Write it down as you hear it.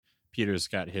Peter's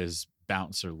got his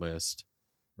bouncer list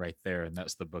right there, and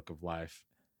that's the Book of Life.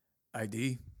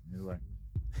 ID. You're like,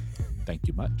 thank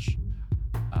you much.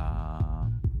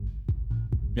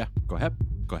 Yeah, go ahead.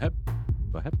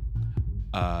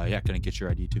 Yeah, can I get your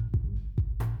ID too?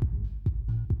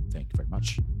 Thank you very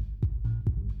much.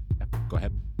 Yeah, go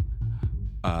ahead.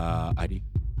 ID.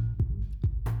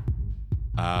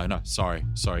 No, sorry.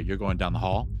 You're going down the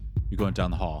hall.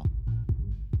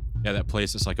 Yeah, that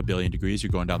place is like 1 billion degrees.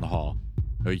 You're going down the hall.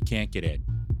 No, you can't get in.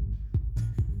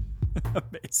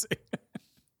 Amazing.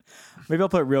 Maybe I'll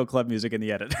put real club music in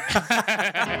the edit.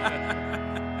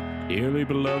 Dearly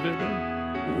beloved,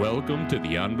 welcome to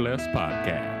the Unblessed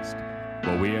Podcast,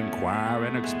 where we inquire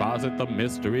and exposit the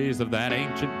mysteries of that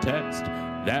ancient text,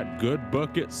 that good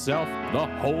book itself, the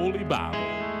Holy Bible.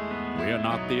 We are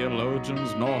not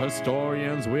theologians nor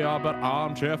historians. We are but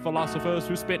armchair philosophers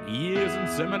who spent years in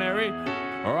seminary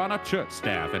or on a church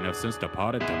staff and have since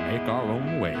departed to make our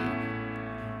own way.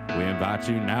 We invite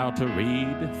you now to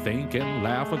read, think, and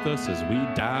laugh with us as we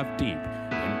dive deep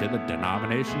into the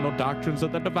denominational doctrines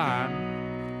of the divine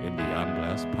in the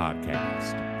Unblessed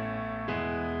Podcast.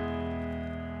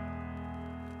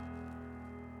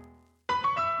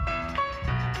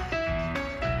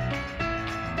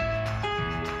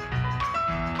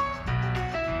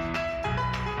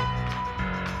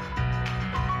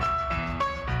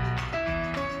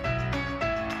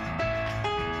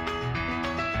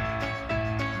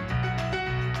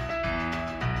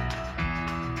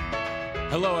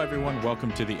 Hello, everyone.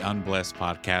 Welcome to the Unblessed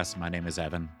Podcast. My name is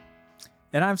Evan.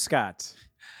 And I'm Scott.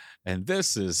 And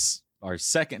this is our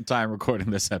second time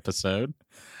recording this episode.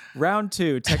 Round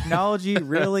 2. Technology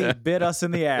really bit us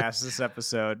in the ass this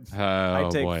episode. I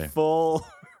take full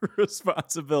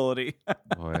responsibility.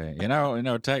 Boy, you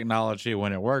know, technology,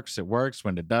 when it works, it works.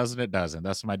 When it doesn't, it doesn't.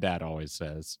 That's what my dad always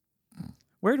says.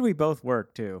 Where do we both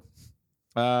work, too?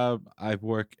 I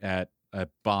work at a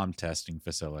bomb testing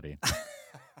facility.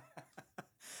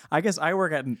 I guess I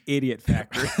work at an idiot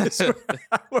factory.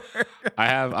 I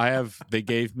have. They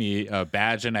gave me a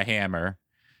badge and a hammer,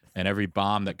 and every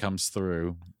bomb that comes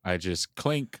through, I just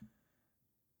clink.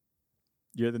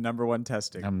 You're the number one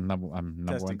testing. I'm number one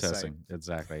testing. Site.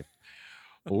 Exactly.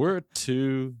 We're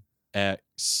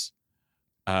 2X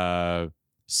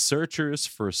searchers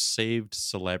for saved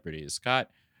celebrities. Scott,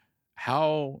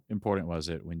 how important was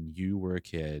it when you were a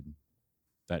kid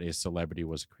that a celebrity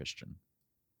was a Christian?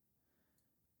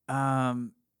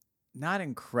 Not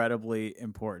incredibly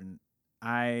important.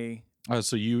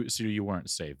 So you weren't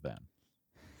saved then?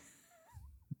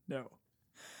 No.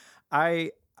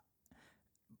 My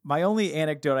only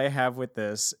anecdote I have with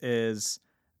this is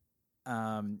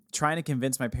trying to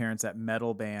convince my parents that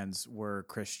metal bands were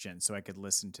Christian so I could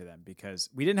listen to them, because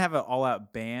we didn't have an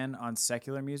all-out ban on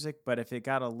secular music, but if it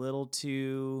got a little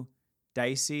too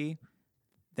dicey,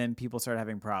 then people started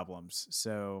having problems.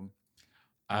 So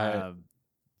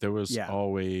there was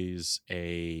always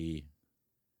a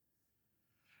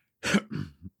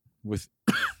with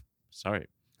sorry.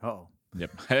 Oh.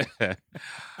 Yep.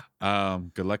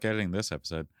 Good luck editing this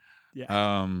episode.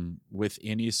 Yeah. With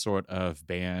any sort of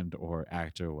band or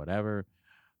actor or whatever,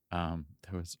 there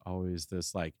was always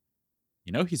this like,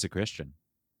 he's a Christian.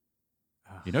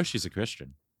 She's a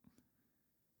Christian.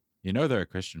 They're a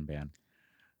Christian band.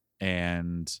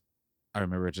 And I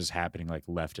remember it just happening like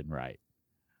left and right.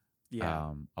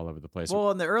 Yeah. All over the place.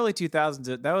 Well, in the early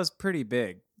 2000s, that was pretty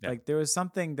big. Yeah. Like there was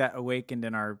something that awakened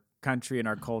in our country and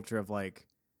our culture of like,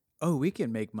 oh, we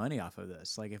can make money off of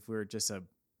this. Like if we're just a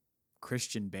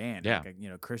Christian band, like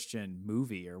a, Christian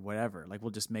movie or whatever, like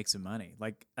we'll just make some money.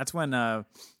 Like that's when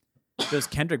those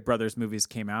Kendrick Brothers movies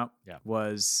came out. Yeah.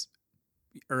 Was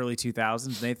early 2000s.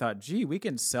 And they thought, gee, we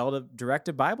can sell to direct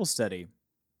a Bible study.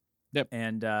 Yep.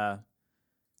 And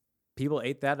people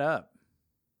ate that up.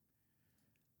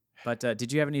 But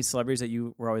did you have any celebrities that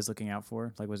you were always looking out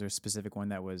for? Like, was there a specific one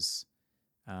that was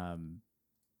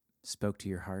spoke to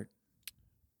your heart?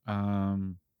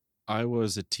 I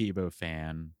was a Tebow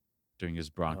fan during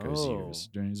his Broncos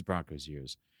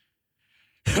years.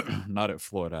 Not at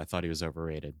Florida. I thought he was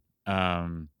overrated.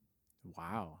 Wow.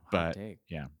 But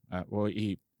yeah. Well,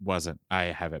 he wasn't. I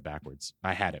had it backwards.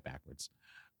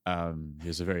 He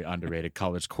was a very underrated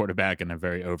college quarterback and a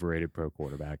very overrated pro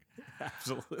quarterback.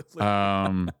 Absolutely.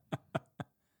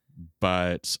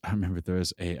 But I remember there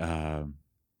was a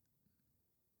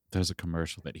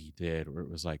commercial that he did where it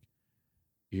was like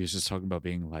he was just talking about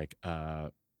being like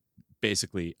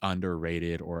basically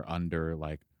underrated or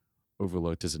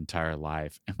overlooked his entire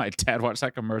life. And my dad watched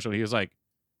that commercial. He was like,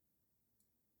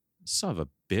 "Son of a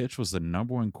bitch was the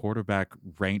number one quarterback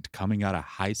ranked coming out of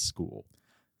high school."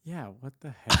 Yeah, what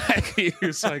the heck? He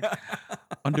was like,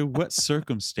 under what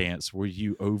circumstance were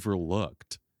you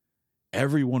overlooked?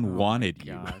 Everyone Oh my wanted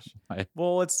you. gosh. Like,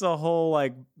 Well, it's the whole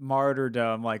like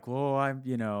martyrdom. Like, well, I'm,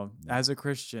 Yeah. as a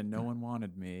Christian, no one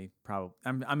wanted me. Probably,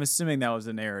 I'm assuming that was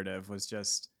the narrative. Was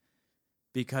just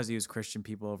because he was Christian,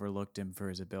 people overlooked him for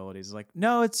his abilities. Like,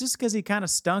 no, it's just because he kind of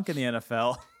stunk in the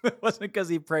NFL. It wasn't because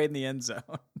he prayed in the end zone.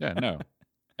 yeah,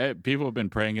 no. People have been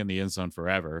praying in the end zone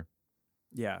forever.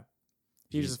 Yeah,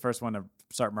 he was He- the first one to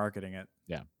start marketing it.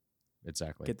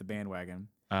 Exactly. Get the bandwagon.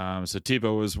 So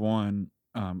Tebow was one.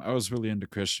 I was really into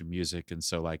Christian music, and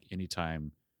so like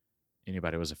anytime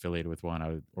anybody was affiliated with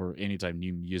one, or anytime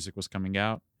new music was coming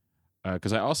out,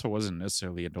 because I also wasn't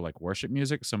necessarily into like worship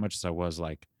music so much as I was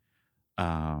like,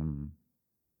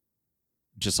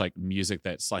 just like music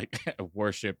that's like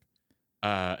worship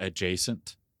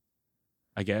adjacent,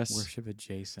 I guess. Worship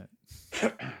adjacent.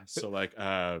 So like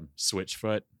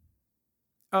Switchfoot.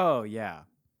 Oh yeah.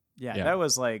 Yeah. That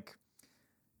was like,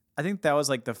 I think that was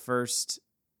like the first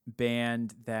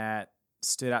band that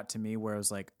stood out to me where I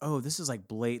was like, oh, this is like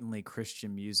blatantly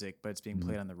Christian music, but it's being Mhm.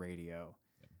 played on the radio.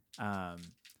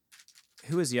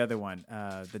 Who was the other one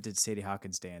that did Sadie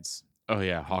Hawkins dance? Oh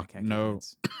yeah, The Hawk. macaque No,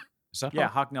 dance? is that Yeah,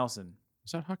 Hawk? Hawk Nelson.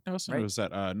 Is that Hawk Nelson? Or Right? was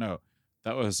that no?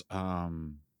 That was No,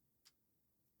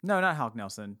 not Hawk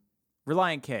Nelson.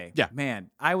 Reliant K. Yeah. Man,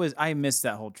 I missed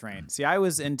that whole train. See, I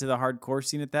was into the hardcore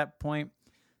scene at that point.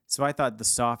 So I thought the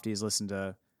softies listened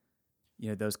to,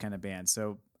 those kind of bands.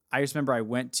 So I just remember I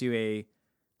went to a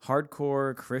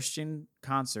hardcore Christian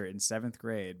concert in 7th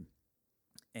grade,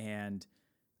 and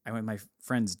I went with my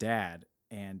friend's dad,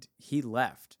 and he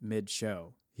left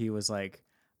mid-show. He was like,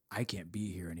 I can't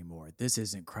be here anymore. This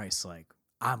isn't Christ-like.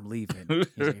 I'm leaving. He's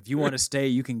like, if you want to stay,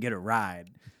 you can get a ride.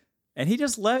 And he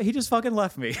just left. He just fucking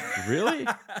left me. Really?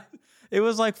 It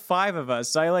was like 5 of us.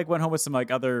 So I like went home with some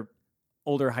like other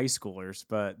older high schoolers,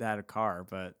 but that had a car.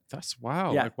 But That's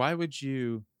wild. Yeah. Like, why would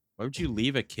you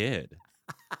leave a kid?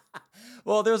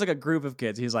 well, there was like a group of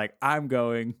kids. He's like, I'm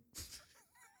going.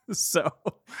 So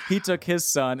he took his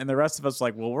son, and the rest of us were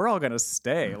like, well, we're all gonna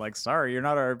stay. Like, sorry, you're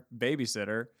not our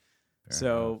babysitter.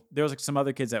 So there was like some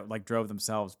other kids that like drove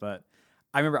themselves. But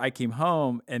I remember I came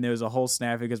home and there was a whole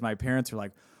snafu because my parents were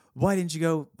like, why didn't you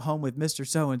go home with Mr.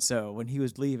 So-and-so when he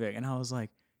was leaving? And I was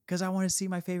like, because I want to see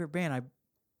my favorite band.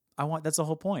 I want, that's the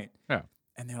whole point. Yeah.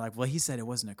 And they're like, well, he said it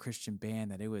wasn't a Christian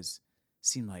band, that it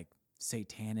seemed like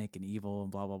satanic and evil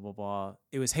and blah, blah, blah, blah.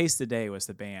 It was Haste the Day was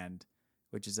the band,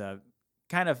 which is a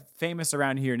kind of famous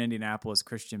around here in Indianapolis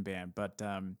Christian band. But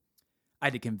I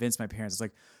had to convince my parents. It's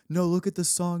like, no, look at the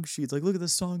song sheets. Like, look at the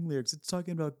song lyrics. It's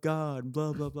talking about God and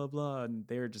blah, blah, blah, blah. And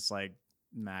they were just like,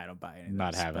 nah, I don't buy any of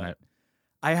Not this. having But it.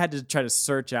 I had to try to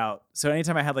search out. So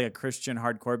anytime I had like a Christian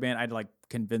hardcore band, I'd like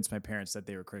convince my parents that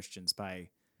they were Christians by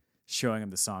showing them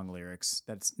the song lyrics.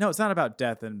 It's not about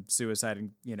death and suicide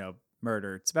and,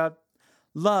 murder. It's about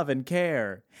love and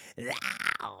care.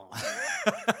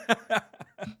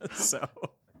 So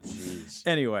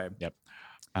anyway. Yep.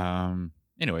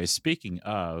 Anyway, speaking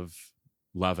of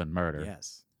love and murder,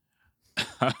 Yes.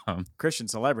 um, Christian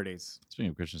celebrities.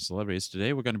 speaking of Christian celebrities,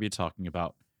 today we're going to be talking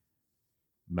about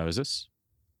Moses.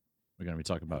 We're going to be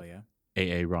talking about Hell yeah.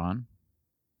 Aaron.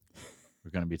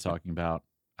 We're going to be talking about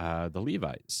the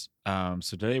Levites.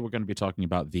 So today we're going to be talking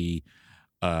about the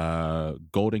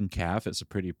golden calf. It's a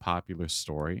pretty popular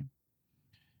story.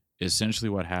 Essentially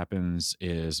what happens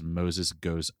is Moses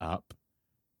goes up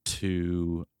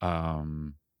to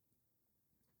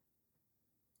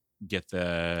get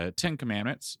the 10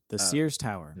 Commandments. The Sears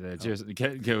Tower.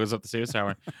 Goes up the Sears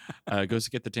Tower, goes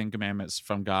to get the 10 Commandments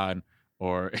from God,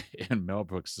 or in Mel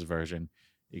Brooks' version,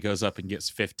 he goes up and gets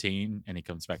 15 and he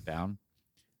comes back down.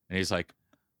 And he's like,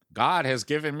 God has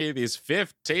given me these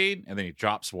 15. And then he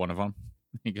drops one of them.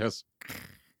 He goes,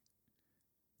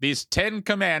 these 10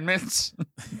 Commandments.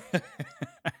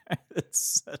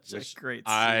 It's such Which a great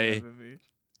I- scene movie.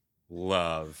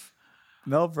 Love.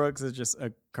 Mel Brooks is just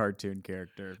a cartoon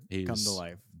character come to He's-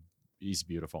 life. He's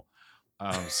beautiful.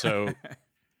 So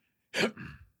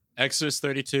Exodus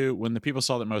 32, when the people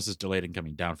saw that Moses delayed in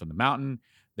coming down from the mountain,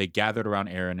 they gathered around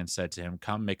Aaron and said to him,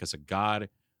 come make us a god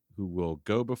who will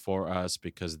go before us,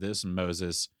 because this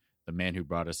Moses, the man who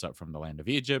brought us up from the land of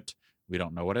Egypt, we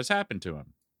don't know what has happened to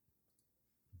him.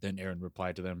 Then Aaron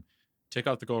replied to them, take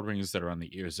out the gold rings that are on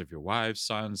the ears of your wives,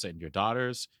 sons, and your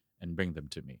daughters, and bring them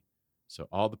to me. So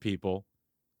all the people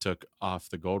took off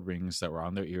the gold rings that were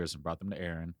on their ears and brought them to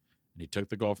Aaron. And he took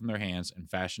the gold from their hands and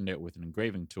fashioned it with an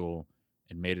engraving tool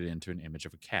and made it into an image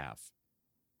of a calf.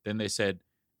 Then they said,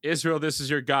 Israel, this is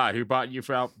your God who brought you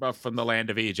up from the land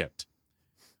of Egypt.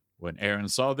 When Aaron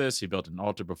saw this, he built an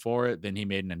altar before it. Then he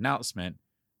made an announcement,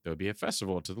 there will be a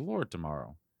festival to the Lord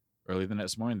tomorrow. Early the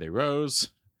next morning, they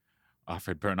rose,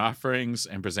 offered burnt offerings,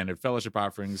 and presented fellowship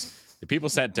offerings. The people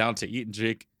sat down to eat and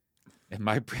drink. And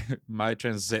my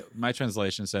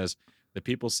translation says, the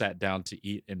people sat down to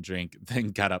eat and drink, then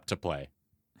got up to play.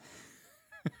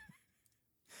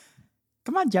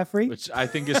 Come on, Jeffrey. Which I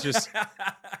think is just...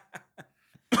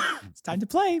 It's time to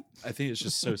play. I think it's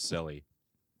just so silly.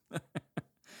 I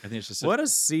think it's just... What a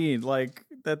scene. Like,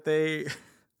 that they...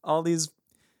 All these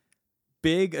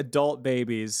big adult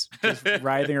babies just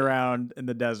writhing around in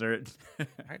the desert.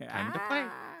 Time to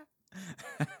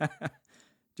play.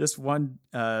 Just one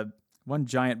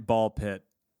giant ball pit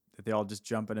that they all just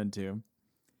jumping into.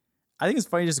 I think it's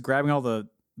funny just grabbing all the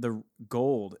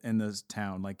gold in this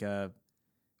town. Like,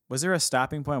 was there a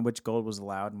stopping point on which gold was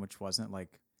allowed and which wasn't?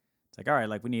 Like, it's like, all right,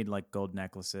 like we need like gold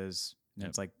necklaces. And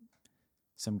it's like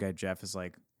some guy Jeff is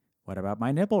like, what about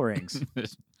my nipple rings?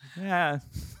 Yeah,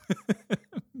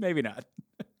 maybe not.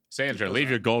 Sandra, leave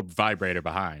your gold vibrator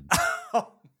behind.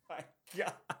 Oh my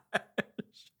gosh.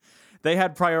 They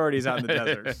had priorities out in the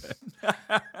desert.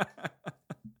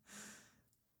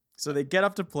 So they get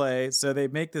up to play. So they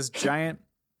make this giant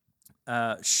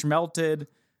schmelted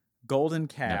golden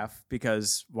calf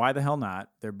because why the hell not?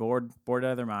 They're bored out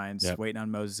of their minds, waiting on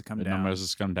Moses to come down.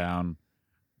 Moses come down.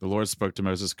 The Lord spoke to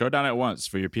Moses, go down at once,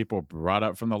 for your people brought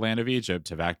up from the land of Egypt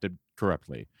have acted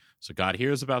corruptly. So God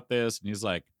hears about this, and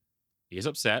he's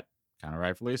upset, kind of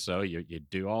rightfully so. You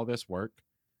do all this work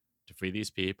to free these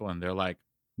people, and they're like,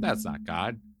 that's not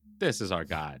God. This is our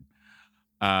God.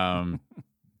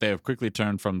 They have quickly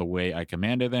turned from the way I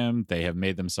commanded them. They have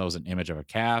made themselves an image of a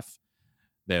calf.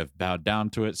 They have bowed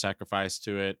down to it, sacrificed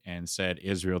to it, and said,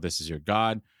 Israel, this is your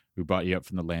God, who brought you up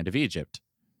from the land of Egypt.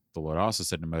 The Lord also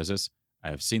said to Moses, I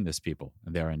have seen this people,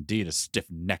 and they are indeed a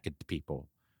stiff-necked people.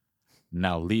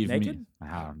 Now leave me.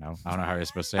 I don't know how you're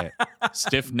supposed to say it.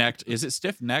 Stiff-necked. Is it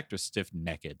stiff-necked or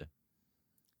stiff-necked?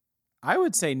 I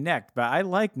would say necked, but I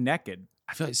like naked.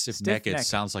 I feel like stiff-necked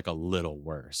sounds like a little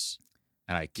worse,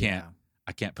 and I can't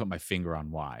put my finger on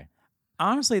why.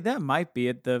 Honestly, that might be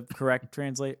it, the correct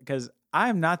translate, because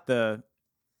I'm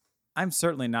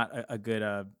certainly not a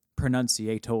good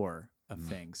pronunciator of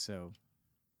things. So,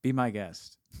 be my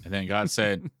guest. And then God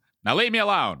said, now leave me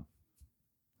alone,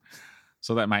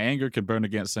 so that my anger can burn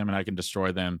against them and I can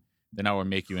destroy them. Then I will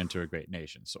make you into a great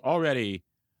nation. So already,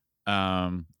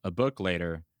 a book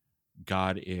later,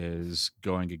 God is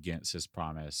going against his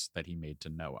promise that he made to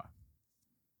Noah.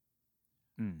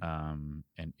 And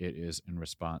it is in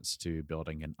response to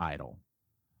building an idol.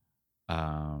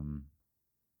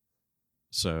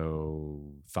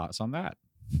 So thoughts on that?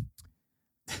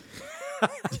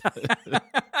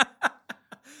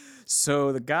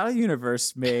 So the God of the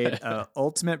universe made an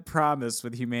ultimate promise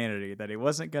with humanity that he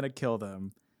wasn't going to kill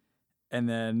them. And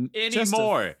then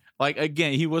anymore. Like,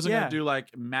 again, he wasn't going to do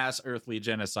like mass earthly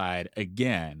genocide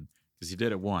again because he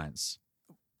did it once.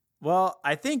 Well,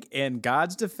 I think in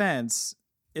God's defense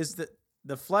is that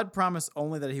the flood promise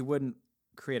only that he wouldn't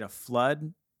create a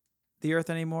flood the earth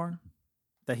anymore.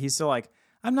 That he's still like,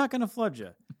 I'm not going to flood you,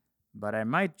 but I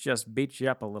might just beat you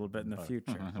up a little bit in the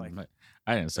future. Like,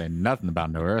 I didn't say nothing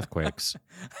about no earthquakes.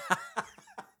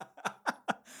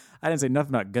 I didn't say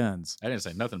nothing about guns. I didn't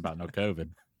say nothing about no COVID.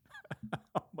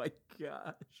 Oh my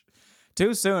gosh.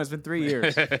 Too soon. It's been 3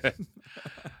 years.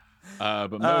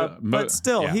 But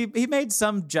still, he made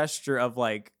some gesture of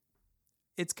like,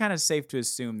 it's kind of safe to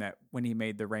assume that when he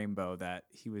made the rainbow that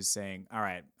he was saying, all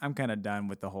right, I'm kind of done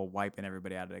with the whole wiping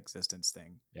everybody out of existence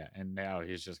thing. Yeah. And now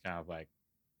he's just kind of like,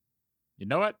 you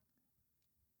know what?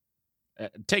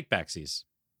 Take backsies.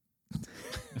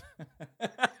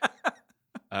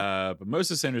 But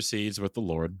Moses intercedes with the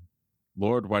Lord.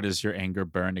 Lord, why does your anger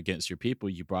burn against your people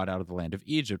you brought out of the land of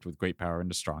Egypt with great power and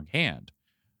a strong hand?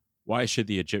 Why should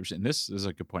the Egyptians, and this is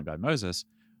a good point by Moses,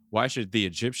 why should the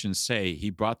Egyptians say he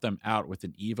brought them out with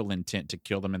an evil intent to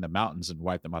kill them in the mountains and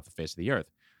wipe them off the face of the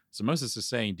earth? So Moses is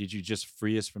saying, did you just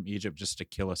free us from Egypt just to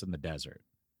kill us in the desert?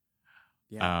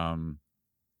 Yeah.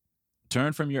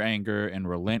 Turn from your anger and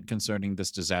relent concerning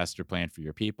this disaster plan for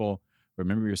your people.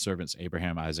 Remember your servants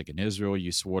Abraham, Isaac, and Israel.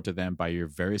 You swore to them by your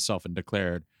very self and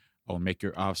declared, I will make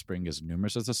your offspring as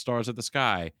numerous as the stars of the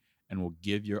sky and will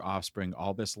give your offspring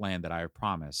all this land that I have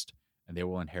promised, and they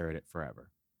will inherit it forever.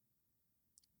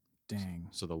 Dang.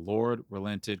 So the Lord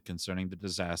relented concerning the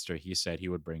disaster he said he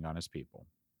would bring on his people.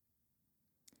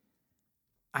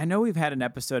 I know we've had an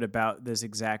episode about this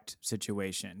exact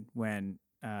situation when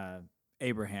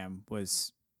Abraham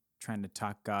was trying to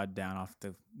talk God down off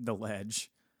the ledge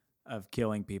of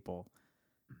killing people.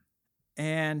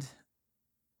 And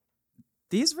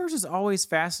these verses always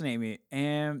fascinate me.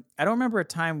 And I don't remember a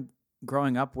time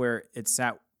growing up where it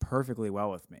sat perfectly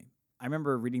well with me. I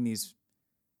remember reading these,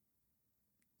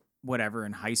 whatever,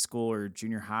 in high school or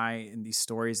junior high, in these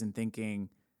stories and thinking,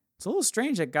 it's a little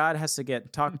strange that God has to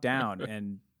get talked down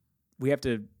and we have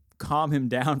to calm him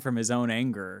down from his own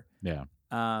anger. Yeah.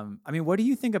 I mean, what do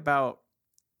you think about,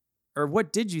 or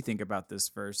what did you think about this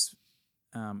verse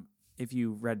if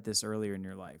you read this earlier in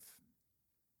your life?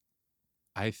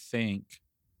 I think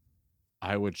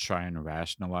I would try and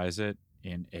rationalize it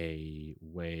in a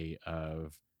way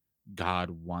of God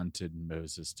wanted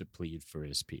Moses to plead for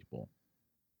his people.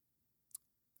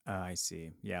 I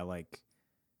see. Yeah,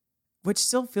 which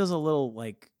still feels a little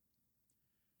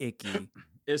icky.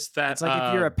 It's that It's like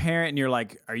if you're a parent and you're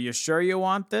like, "Are you sure you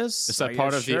want this?" It's that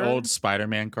part of the old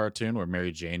Spider-Man cartoon where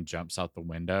Mary Jane jumps out the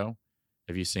window.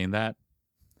 Have you seen that?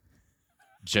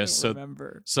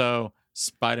 Remember. So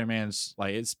Spider-Man's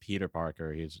it's Peter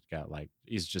Parker. He's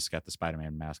just got the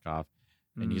Spider-Man mask off,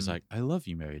 and he's like, "I love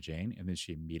you, Mary Jane," and then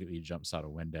she immediately jumps out a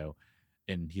window,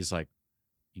 and he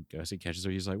goes, he catches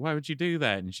her. He's like, "Why would you do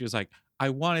that?" And she was like, "I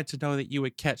wanted to know that you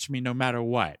would catch me no matter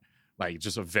what."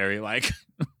 Just a very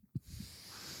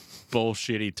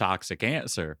bullshitty, toxic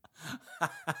answer.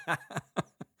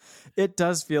 It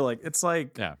does feel like it's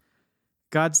yeah.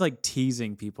 God's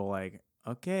teasing people,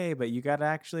 okay, but you gotta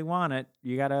actually want it.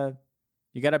 You gotta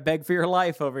beg for your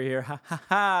life over here. Ha ha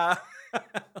ha.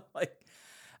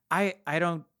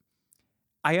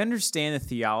 I understand the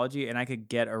theology and I could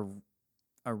get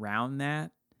around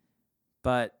that,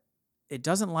 but it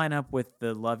doesn't line up with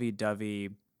the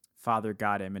lovey-dovey Father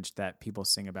God image that people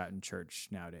sing about in church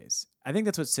nowadays. I think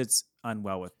that's what sits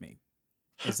unwell with me.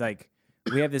 It's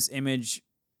we have this image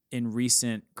in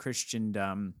recent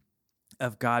Christendom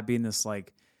of God being this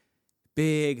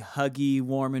big, huggy,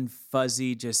 warm and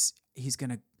fuzzy, just he's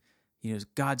gonna,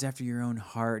 God's after your own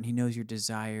heart and he knows your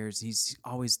desires. He's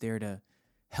always there to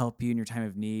help you in your time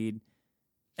of need.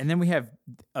 And then we have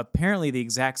apparently the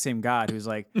exact same God who's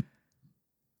like,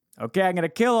 okay, I'm going to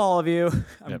kill all of you.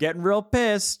 I'm getting real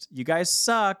pissed. You guys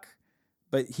suck.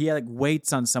 But he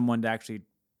waits on someone to actually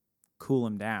cool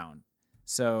him down.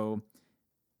 So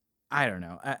I don't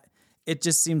know. It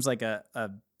just seems like a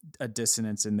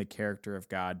dissonance in the character of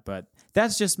God, but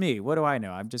that's just me. What do I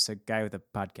know? I'm just a guy with a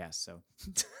podcast. So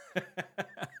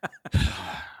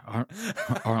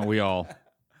aren't we all?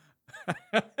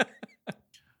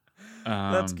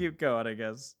 Let's keep going, I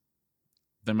guess.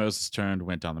 Then Moses turned,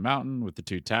 went down the mountain with the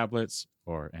 2 tablets,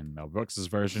 or in Mel Brooks's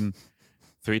version,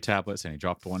 3 tablets, and he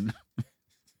dropped one.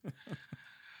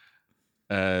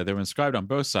 They were inscribed on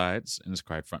both sides, and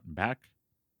inscribed front and back.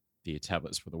 The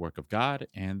tablets were the work of God,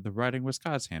 and the writing was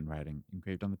God's handwriting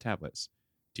engraved on the tablets.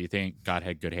 Do you think God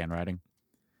had good handwriting?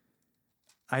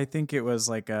 I think it was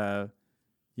maybe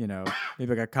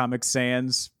a Comic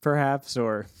Sans, perhaps,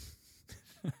 or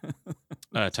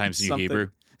Times New Hebrew.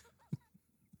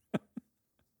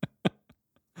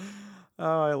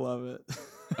 Oh, I love it.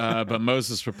 But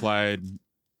Moses replied,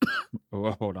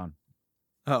 oh, hold on.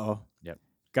 Uh-oh. Yep.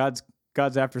 God's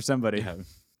after somebody. Yeah.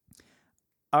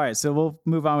 All right, so we'll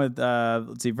move on with,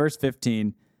 let's see, verse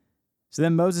 15. So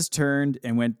then Moses turned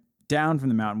and went down from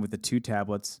the mountain with the 2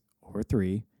 tablets, or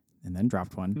 3, and then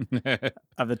dropped one,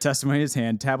 of the testimony in his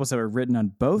hand, tablets that were written on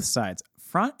both sides,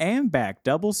 front and back,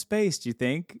 double spaced, you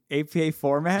think? APA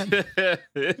format?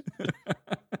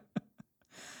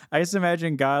 I just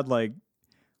imagine God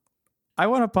I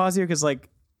want to pause here because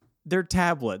they're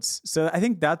tablets. So I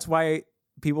think that's why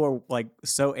people are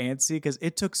so antsy, because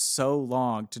it took so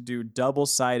long to do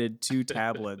double-sided 2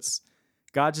 tablets.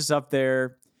 God's just up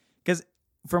there. Because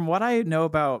from what I know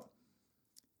about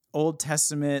Old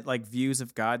Testament views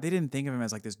of God, they didn't think of him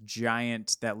as this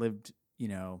giant that lived, he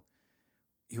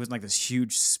wasn't this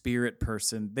huge spirit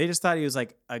person. They just thought he was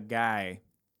a guy,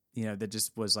 that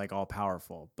just was all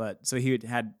powerful. But so he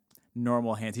had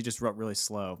normal hands. He just wrote really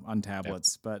slow on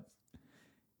tablets, but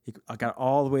he got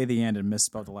all the way to the end and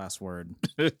misspelled the last word.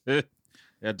 You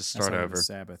had to start over.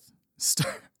 Sabbath.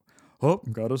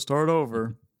 Gotta start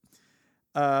over.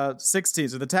 16.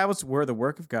 So the tablets were the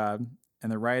work of God, and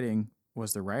the writing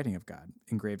was the writing of God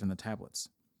engraved on the tablets.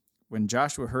 When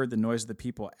Joshua heard the noise of the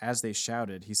people as they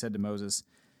shouted, he said to Moses,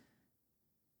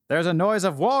 "There's a noise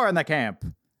of war in the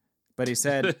camp." But he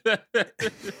said,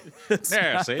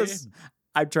 "There, see?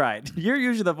 I've tried. You're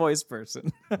usually the voice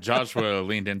person." Joshua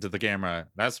leaned into the camera.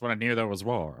 "That's when I knew there was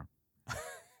war.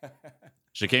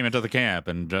 She came into the camp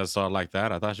and just saw it like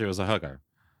that. I thought she was a hugger.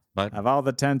 But of all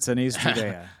the tents in East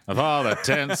Judea, of all the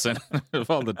tents and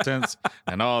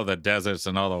and all the deserts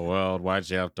in all the world, why'd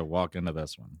you have to walk into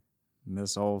this one?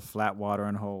 This old flat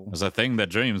watering hole. It's a thing that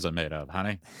dreams are made of,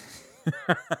 honey."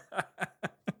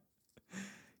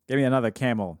 Give me another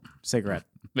Camel cigarette.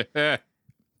 But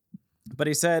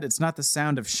he said, it's not the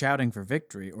sound of shouting for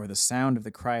victory or the sound of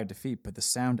the cry of defeat, but the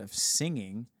sound of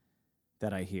singing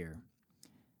that I hear.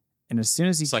 And as soon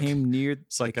as he came near,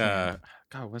 it's like God,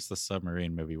 what's the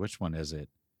submarine movie? Which one is it?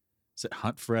 Is it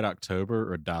Hunt for Red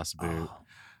October or Das Boot? Oh,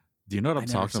 Do you know what I'm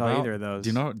talking saw about? either of those.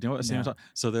 Do you know what scene I'm talking?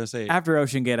 So there's a after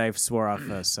Ocean Gate, I swore off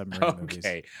submarine movies.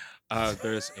 okay.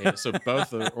 There's a so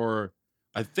both or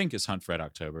I think it's Hunt for Red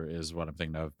October is what I'm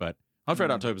thinking of, but Hunt for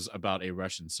Red October is about a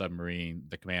Russian submarine,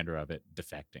 the commander of it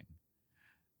defecting,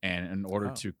 and in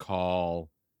order to call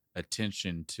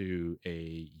attention to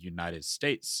a United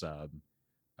States sub,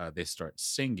 they start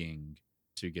singing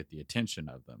to get the attention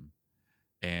of them.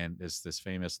 And there's this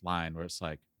famous line where it's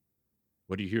like,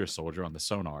 "What do you hear, soldier, on the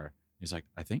sonar?" He's like,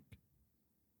 I think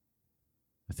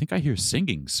I hear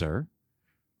singing, sir."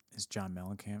 Is John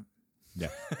Mellencamp? Yeah.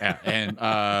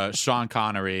 And Sean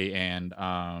Connery and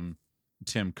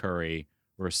Tim Curry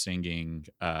were singing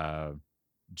John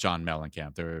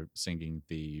Mellencamp. They were singing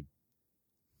the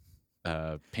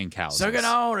Pink House. Sucking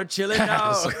on a chili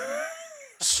dog.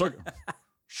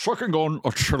 Sucking on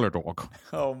a chili dog.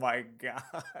 Oh my God.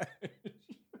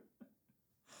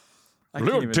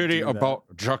 Little ditty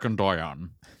about Jack and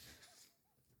Diane.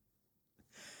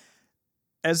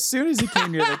 As soon as he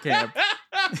came near the camp,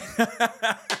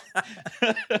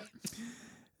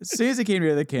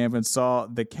 and saw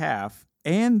the calf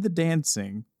and the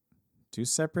dancing, two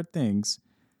separate things,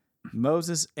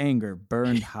 Moses' anger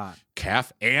burned hot.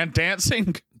 Calf and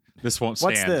dancing? This won't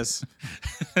stand. What's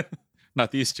this?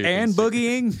 Not these two and things.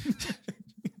 boogieing?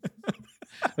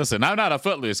 Listen, I'm not a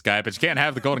Footloose guy, but you can't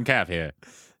have the golden calf here.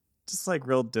 Just like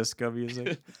real disco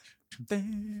music.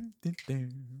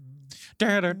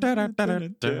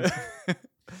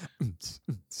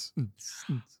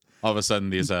 All of a sudden,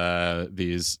 these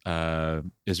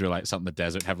Israelites out in the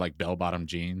desert have like bell-bottom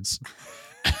jeans.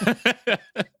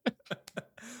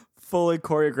 Fully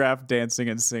choreographed dancing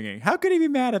and singing. How could he be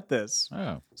mad at this?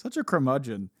 Oh, Such a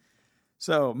curmudgeon.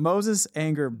 So Moses'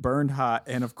 anger burned hot,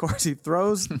 and of course he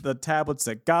throws the tablets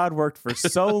that God worked for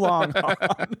so long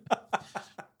on.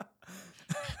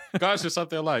 God's just up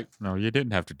there like, no, you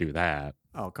didn't have to do that.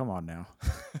 Oh, come on now.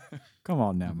 Come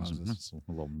on now, Moses. That's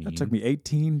a little mean. That took me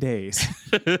 18 days.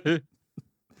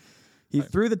 He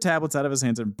threw the tablets out of his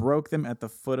hands and broke them at the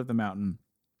foot of the mountain.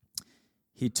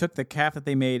 He took the calf that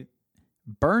they made,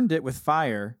 burned it with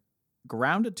fire,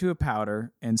 ground it to a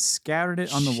powder, and scattered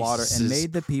it on the water and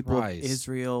made the people of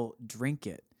Israel drink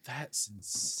it. That's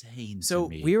insane. So to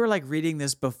me. we were like reading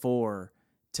this before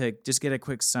to just get a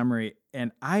quick summary,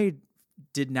 and I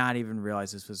did not even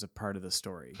realize this was a part of the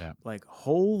story. Yeah. Like,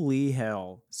 holy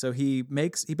hell. So he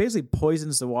basically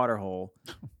poisons the water hole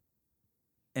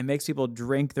and makes people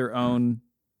drink their own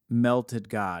melted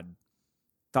God.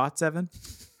 Thoughts, Evan?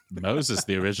 Moses,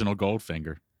 the original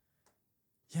Goldfinger.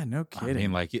 Yeah, no kidding. I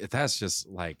mean, like, that's just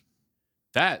like,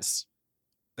 that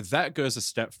goes a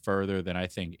step further than I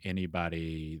think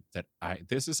anybody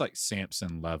this is like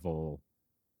Samson level,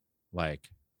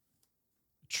 like,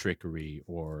 trickery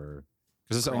or,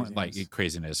 because it's only like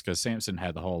craziness, because Samson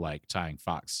had the whole like tying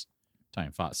foxes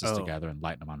together and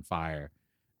lighting them on fire.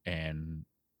 And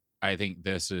I think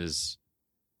Moses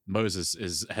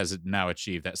has now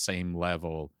achieved that same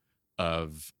level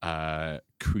of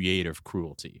creative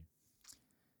cruelty.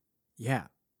 Yeah.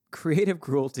 Creative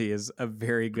cruelty is a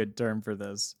very good term for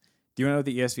this. Do you want to know what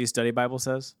the ESV Study Bible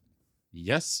says?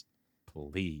 Yes,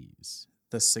 please.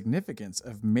 The significance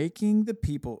of making,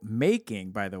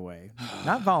 by the way,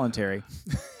 not voluntary,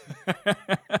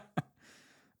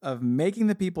 of making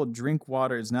the people drink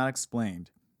water is not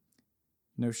explained.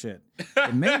 No shit.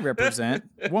 It may represent,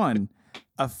 1,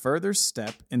 a further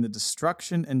step in the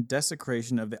destruction and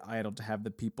desecration of the idol to have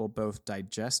the people both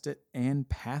digest it and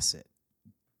pass it.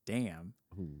 Damn.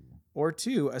 Ooh. Or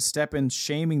 2, a step in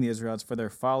shaming the Israelites for their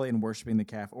folly in worshiping the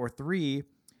calf. Or 3,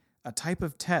 a type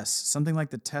of test, something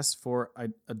like the test for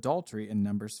adultery in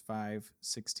Numbers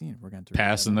 5:16. We're going to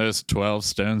passing those 12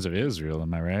 stones of Israel.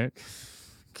 Am I right?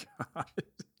 God.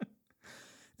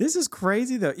 This is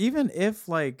crazy though. Even if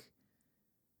like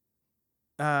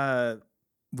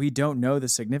we don't know the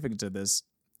significance of this,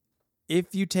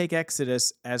 if you take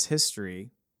Exodus as history,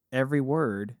 every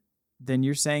word, then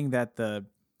you're saying that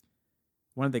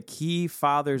one of the key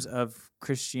fathers of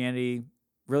Christianity,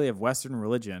 really of Western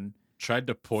religion, tried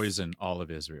to poison all of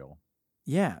Israel.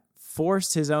 Yeah.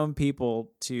 Forced his own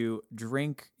people to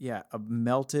drink, a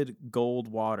melted gold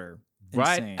water.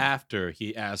 Right Insane. after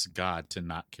he asked God to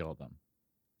not kill them.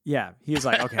 Yeah. He was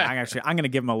like, okay, I'm going to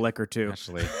give him a lick or two.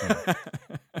 Actually, yeah.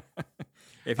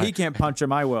 If he can't punch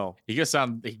him, I will. He gets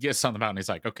on the mountain. He's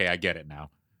like, okay, I get it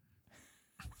now.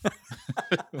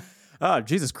 Oh,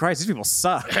 Jesus Christ, these people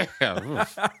suck.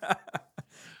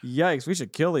 Yikes, we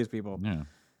should kill these people. Yeah.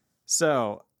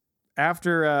 So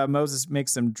after Moses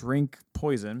makes them drink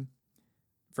poison,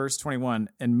 verse 21,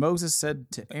 and Moses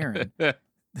said to Aaron,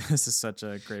 this is such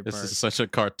a great part. This is such a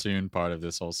cartoon part of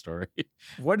this whole story.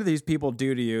 What do these people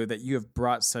do to you that you have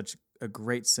brought such a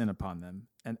great sin upon them?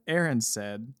 And Aaron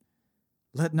said,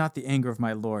 let not the anger of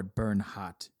my Lord burn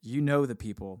hot. You know the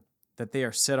people, that they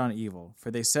are set on evil.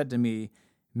 For they said to me,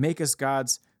 make us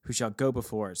gods who shall go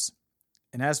before us.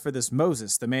 And as for this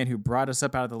Moses, the man who brought us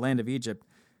up out of the land of Egypt,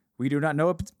 we do not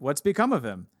know what's become of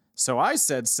him. So I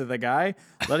said to the guy,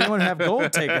 let anyone who have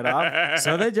gold take it off.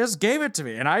 So they just gave it to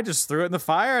me. And I just threw it in the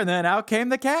fire, and then out came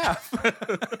the calf.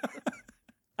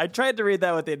 I tried to read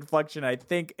that with the inflection I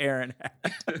think Aaron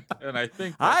had. And I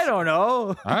think I don't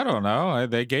know. I don't know.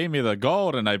 They gave me the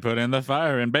gold and I put in the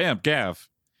fire and bam, calf.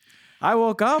 I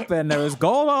woke up and there was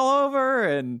gold all over,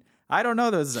 and I don't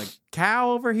know, there was a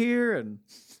cow over here, and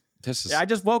I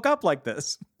just woke up like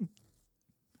this.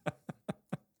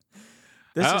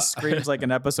 This just screams like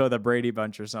an episode of the Brady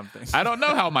Bunch or something. I don't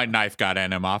know how my knife got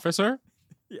in him, officer.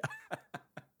 Yeah.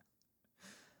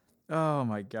 Oh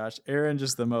my gosh. Aaron,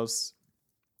 just the most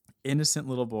innocent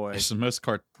little boy. It's the most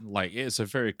it's a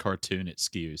very cartoon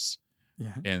excuse.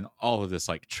 Yeah. And all of this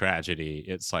like tragedy,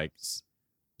 it's like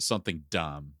something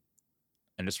dumb.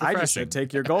 And it's I refreshing. just said,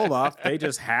 take your gold off. They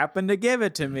just happened to give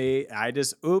it to me. I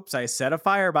set a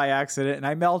fire by accident and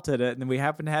I melted it. And then we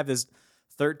happened to have this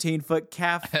 13-foot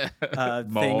calf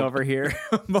thing over here,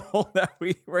 mold that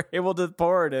we were able to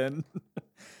pour it in.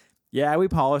 Yeah, we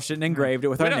polished it and engraved it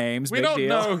with our names. We don't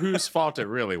know whose fault it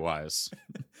really was.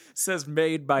 Says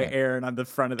made by Aaron on the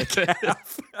front of the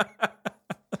calf.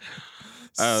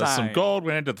 Some gold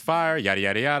went into the fire, yada,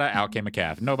 yada, yada. Out came a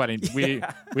calf.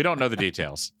 We don't know the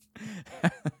details.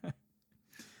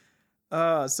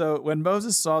 So when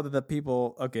Moses saw that the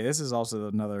people, okay, this is also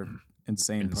another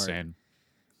insane part.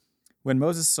 When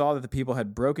Moses saw that the people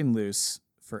had broken loose,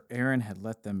 for Aaron had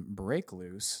let them break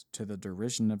loose to the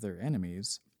derision of their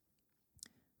enemies,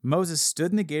 Moses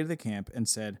stood in the gate of the camp and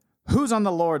said, who's on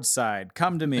the Lord's side?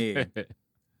 Come to me.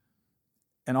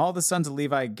 And all the sons of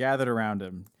Levi gathered around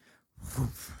him,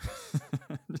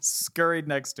 scurried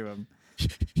next to him.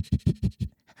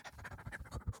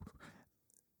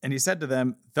 And he said to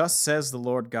them, thus says the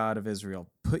Lord God of Israel,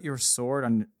 put your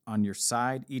sword on your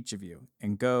side, each of you,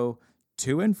 and go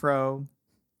to and fro,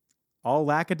 all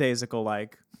lackadaisical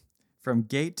like, from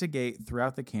gate to gate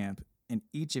throughout the camp, and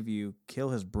each of you kill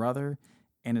his brother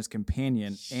and his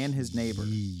companion and his neighbor.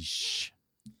 Yeesh.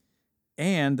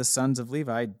 And the sons of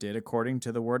Levi did according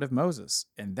to the word of Moses.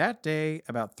 And that day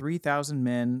about 3,000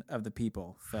 men of the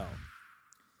people fell.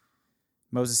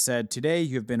 Moses said, today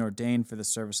you have been ordained for the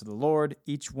service of the Lord,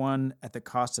 each one at the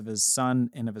cost of his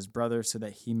son and of his brother, so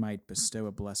that he might bestow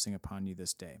a blessing upon you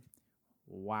this day.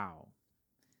 Wow.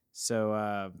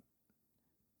 So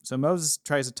Moses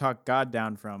tries to talk God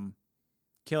down from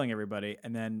killing everybody,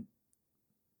 and then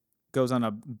goes on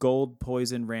a gold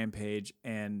poison rampage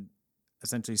and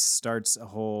essentially starts a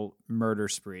whole murder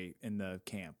spree in the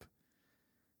camp.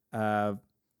 Pause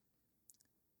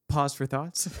for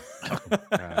thoughts. Oh,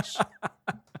 gosh.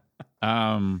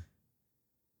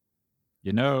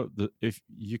 If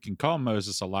you can call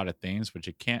Moses a lot of things, but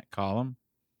you can't call him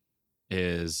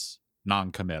is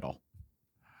non-committal.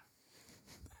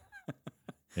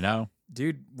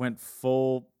 Dude went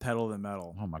full pedal to the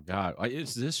metal. Oh my God.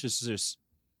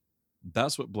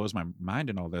 That's what blows my mind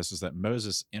in all this, is that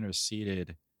Moses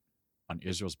interceded on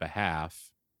Israel's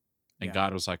behalf, and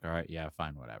God was like, all right, yeah,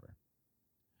 fine, whatever.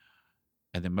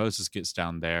 And then Moses gets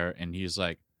down there and he's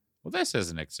like, well, this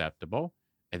isn't acceptable.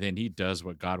 And then he does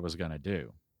what God was going to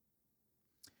do.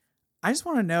 I just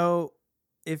want to know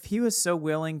if he was so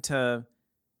willing to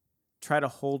try to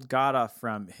hold God off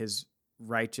from his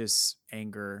righteous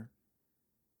anger.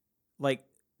 Like,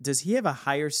 does he have a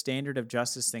higher standard of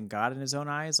justice than God in his own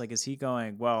eyes? Like, is he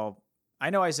going, well, I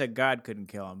know I said God couldn't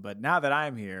kill him, but now that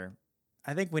I'm here,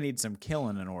 I think we need some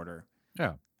killing in order.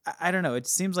 Yeah. I don't know. It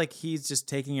seems like he's just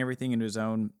taking everything into his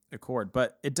own accord.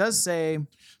 But it does say,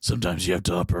 sometimes you have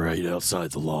to operate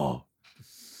outside the law.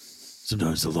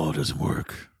 Sometimes the law doesn't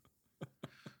work.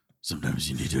 Sometimes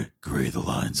you need to gray the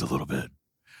lines a little bit.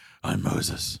 I'm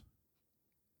Moses.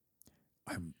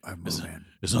 I'm man.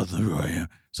 It's not who I am.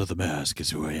 It's not the mask. It's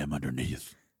who I am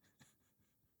underneath.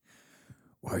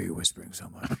 Why are you whispering so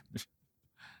much?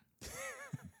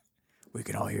 We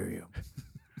can all hear you.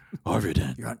 Harvey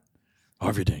didn't. You're on.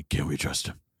 Harvey didn't. Can we trust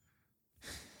him?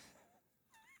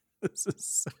 This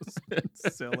is so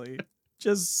silly.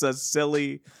 Just a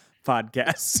silly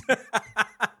podcast.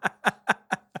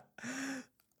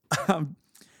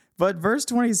 But verse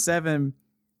 27,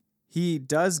 he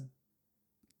does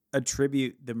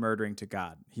attribute the murdering to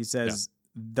God. He says,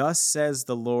 "Thus says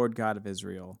the Lord God of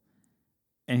Israel."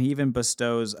 And he even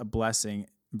bestows a blessing,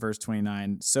 verse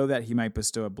 29, so that he might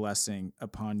bestow a blessing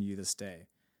upon you this day.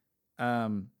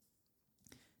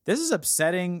 This is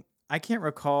upsetting. I can't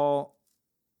recall.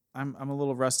 I'm a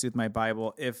little rusty with my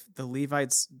Bible. If the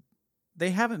Levites, they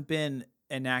haven't been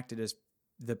enacted as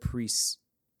the priests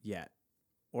yet,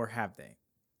 or have they?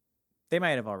 They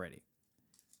might have already.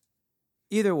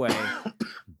 Either way,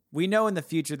 we know in the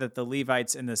future that the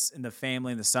Levites in the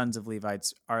family and the sons of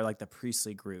Levites are like the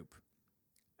priestly group.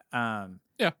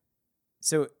 Yeah.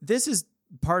 So this is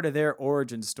part of their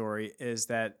origin story, is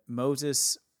that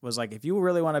Moses was like, if you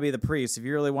really want to be the priest, if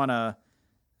you really want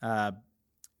to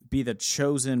be the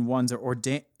chosen ones, or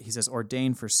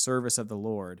ordained for service of the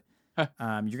Lord, you're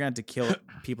going to have to kill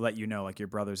people that you know, like your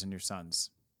brothers and your sons.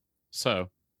 So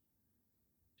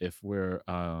if we're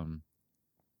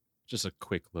just a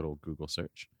quick little Google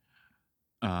search.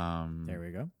 There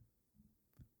we go.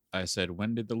 I said,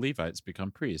 when did the Levites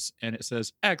become priests? And it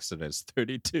says Exodus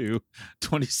 32,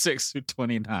 26 through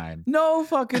 29. No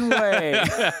fucking way.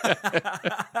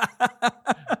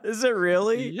 Is it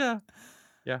really? Yeah.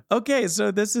 Okay,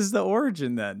 so this is the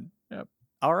origin then. Yep.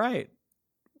 All right.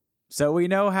 So we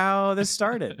know how this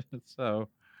started. So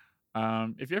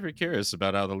if you're ever curious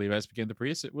about how the Levites became the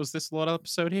priests, it was this little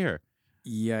episode here.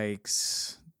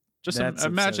 Yikes. Just That's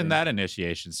imagine upsetting. that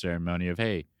initiation ceremony of,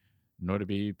 hey, in order to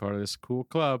be part of this cool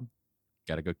club,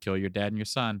 got to go kill your dad and your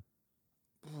son.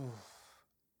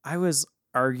 I was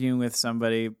arguing with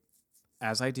somebody,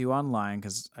 as I do online,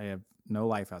 because I have no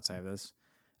life outside of this,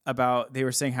 about, they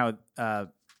were saying how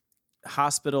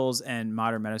hospitals and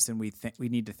modern medicine we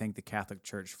need to thank the Catholic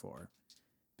Church for,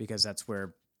 because that's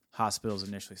where hospitals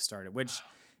initially started, which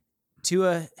to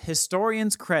a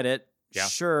historian's credit, Yeah.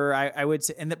 sure, I would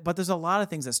say, but there's a lot of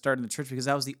things that started in the church because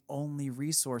that was the only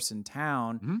resource in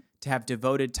town to have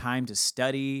devoted time to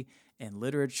study and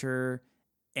literature,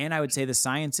 and I would say the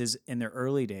sciences in their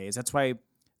early days. That's why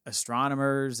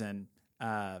astronomers and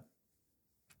I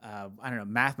don't know,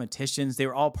 mathematicians, they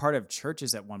were all part of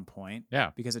churches at one point.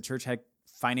 Yeah. Because the church had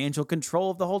financial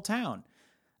control of the whole town.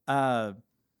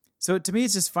 So to me,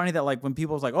 it's just funny that like when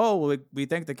people are like, oh, well, we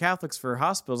thank the Catholics for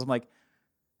hospitals. I'm like,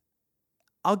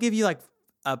 I'll give you like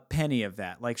a penny of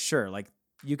that. Like, sure, like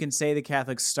you can say the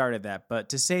Catholics started that, but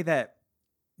to say that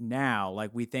now, like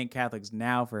we thank Catholics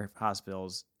now for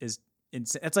hospitals is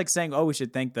it's like saying, oh, we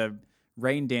should thank the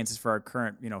rain dances for our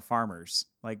current, farmers.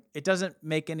 Like it doesn't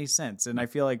make any sense. And I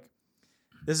feel like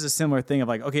this is a similar thing of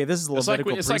like, okay, this is a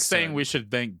Levitical It's like saying priesthood. we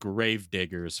should thank grave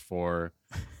diggers for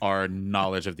our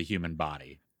knowledge of the human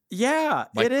body. Yeah,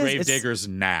 Like it is. grave diggers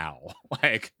now.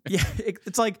 Like, Yeah,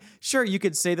 it's like, sure, you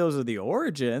could say those are the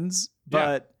origins,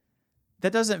 but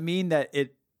that doesn't mean that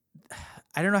it.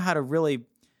 I don't know how to really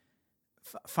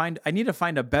find. I need to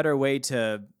find a better way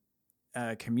to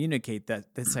communicate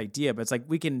this idea. But it's like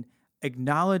we can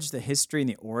acknowledge the history and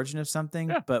the origin of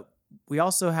something, but we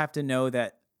also have to know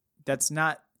that that's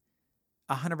not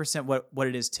 100% what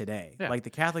it is today. Yeah. Like the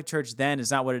Catholic Church then is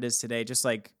not what it is today. Just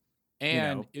like.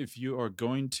 and if you are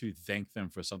going to thank them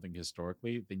for something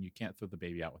historically, then you can't throw the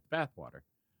baby out with the bathwater.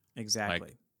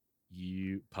 Exactly.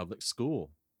 Public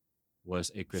school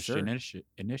was a Christian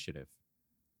initiative.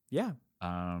 Yeah.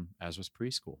 As was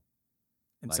preschool.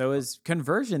 And so is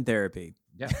conversion therapy.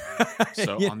 Yeah.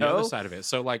 So on the other side of it,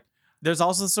 so like there's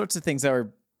also sorts of things that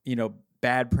were,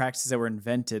 bad practices that were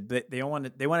invented, but they want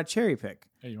to cherry pick.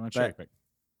 hey, you want to cherry pick.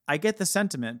 I get the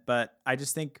sentiment, but I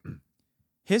just think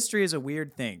history is a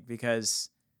weird thing because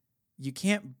you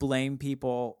can't blame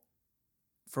people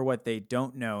for what they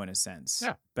don't know in a sense.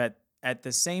 Yeah. But at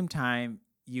the same time,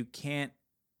 you can't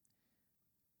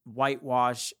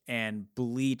whitewash and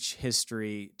bleach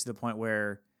history to the point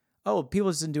where, oh,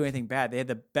 people just didn't do anything bad. They had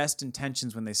the best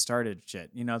intentions when they started shit.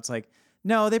 It's like,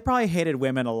 no, they probably hated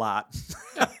women a lot.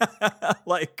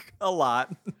 Like a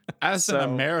lot. As an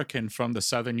American from the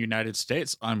southern United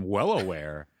States, I'm well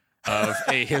aware of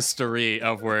a history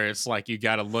of where it's like you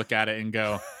got to look at it and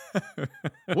go,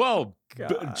 well,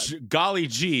 golly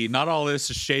gee, not all this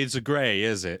is shades of gray,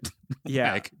 is it?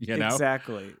 Yeah, like,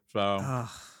 exactly. So,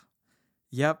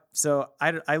 yep. So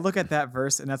I look at that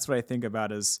verse and that's what I think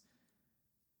about is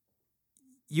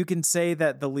you can say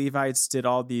that the Levites did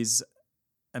all these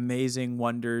amazing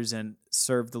wonders and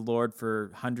served the Lord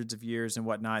for hundreds of years and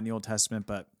whatnot in the Old Testament,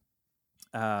 but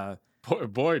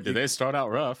boy, did they start out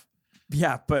rough.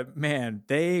 Yeah, but man,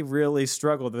 they really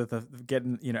struggled with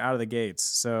getting out of the gates.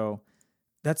 So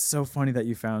that's so funny that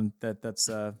you found that's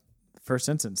first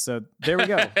instance. So there we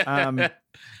go.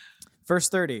 Verse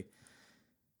 30.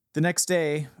 The next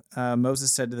day,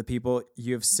 Moses said to the people,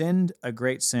 "You have sinned a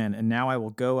great sin, and now I will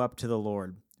go up to the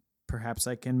Lord. Perhaps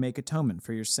I can make atonement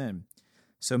for your sin."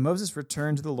 So Moses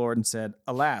returned to the Lord and said,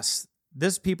 "Alas,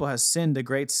 this people has sinned a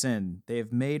great sin. They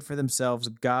have made for themselves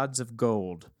gods of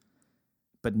gold.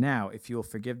 But now, if you will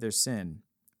forgive their sin,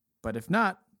 but if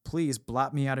not, please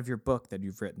blot me out of your book that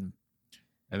you've written."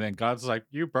 And then God's like,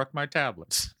 "You broke my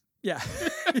tablets." Yeah,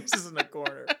 he's just in the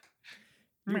corner.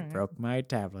 You broke my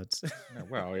tablets. Yeah,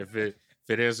 well, if it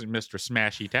isn't Mr.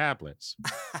 Smashy Tablets.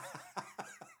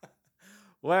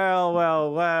 Well.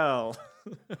 Wow.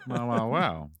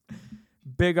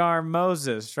 Big arm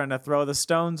Moses trying to throw the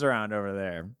stones around over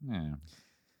there. Yeah.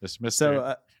 This Mr.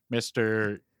 So,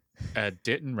 Mr.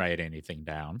 Didn't write anything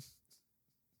down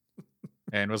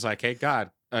and was like, "Hey,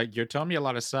 God, you're telling me a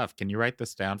lot of stuff. Can you write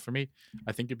this down for me?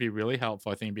 I think it'd be really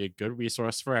helpful. I think it'd be a good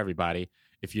resource for everybody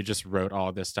if you just wrote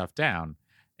all this stuff down.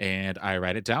 And I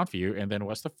write it down for you. And then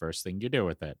what's the first thing you do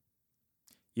with it?"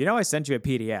 I sent you a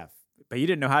PDF, but you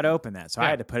didn't know how to open that. So I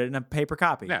had to put it in a paper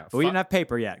copy. Yeah, but we didn't have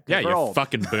paper yet. Yeah, we're you old.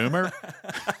 fucking boomer.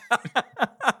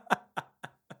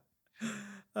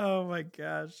 Oh my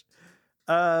gosh.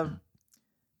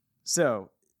 So,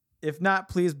 if not,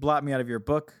 please blot me out of your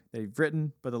book that you've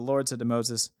written. But the Lord said to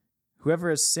Moses,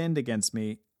 "Whoever has sinned against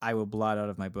me, I will blot out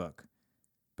of my book.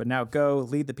 But now go,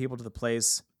 lead the people to the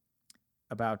place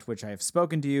about which I have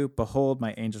spoken to you. Behold,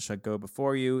 my angel shall go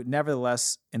before you.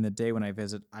 Nevertheless, in the day when I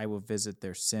visit, I will visit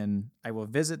their sin. I will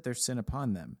visit their sin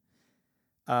upon them."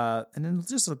 And then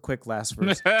just a quick last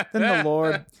verse. Then the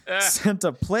Lord sent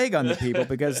a plague on the people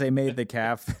because they made the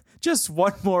calf. Just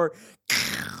one more.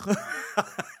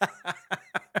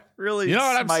 Really, You know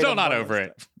what? I'm smite still them not one over more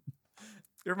it. time.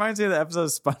 It reminds me of the episode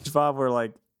of SpongeBob where,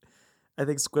 like, I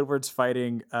think Squidward's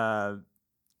fighting. I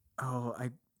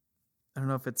don't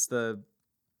know if it's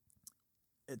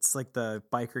like the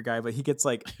biker guy, but he gets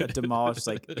like demolished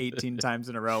like 18 times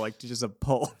in a row, like just a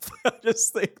pulp.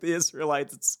 Just like the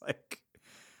Israelites, it's like,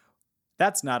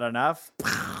 that's not enough.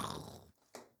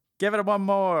 Give it one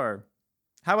more.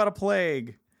 How about a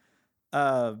plague?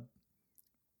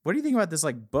 What do you think about this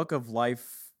like book of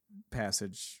life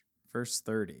passage, verse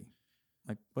 30?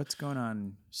 Like, what's going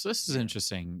on? So this is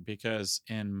interesting because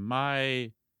in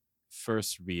my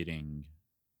first reading,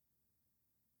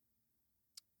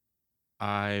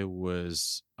 I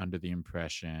was under the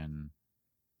impression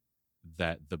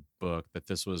that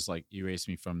this was like, erase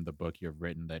me from the book you've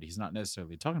written, that he's not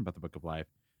necessarily talking about the book of life.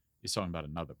 He's talking about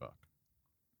another book.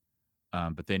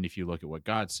 But then if you look at what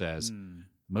God says,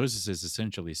 Moses is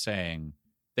essentially saying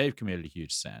they've committed a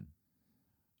huge sin.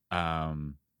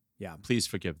 Please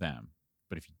forgive them.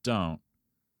 But if you don't,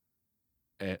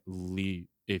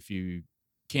 if you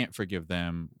can't forgive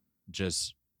them,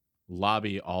 just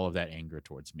lobby all of that anger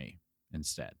towards me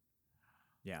instead.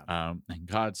 Yeah. And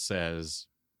God says,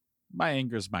 my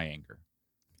anger is my anger.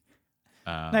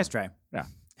 Nice try. Yeah.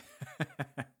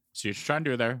 So you're trying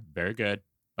to do there. Very good,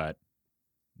 but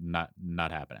not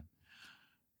happening.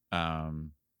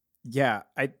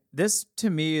 This to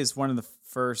me is one of the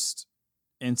first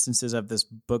instances of this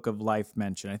book of life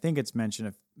mention. I think it's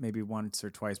mentioned maybe once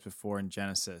or twice before in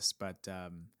Genesis, but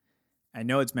I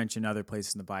know it's mentioned other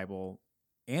places in the Bible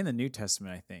and the New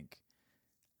Testament, I think.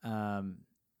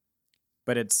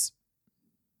 But it's,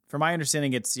 from my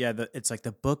understanding, it's like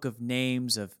the book of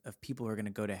names of people who are going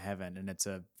to go to heaven, and it's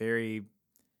a very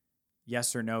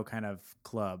yes or no kind of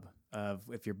club of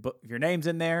if your name's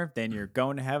in there, then you're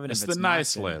going to heaven. It's if the it's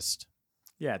nice not, list.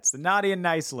 Yeah, it's the naughty and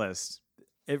nice list.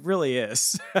 It really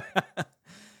is.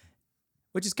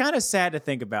 Which is kind of sad to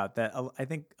think about. That I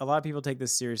think a lot of people take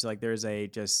this seriously. Like there's a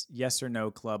just yes or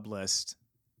no club list,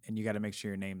 and you got to make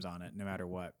sure your name's on it no matter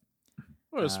what.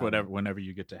 Well, it's whatever. Whenever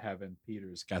you get to heaven,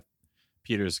 Peter's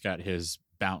got his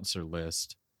bouncer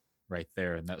list right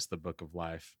there, and that's the book of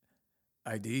life.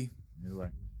 ID. You're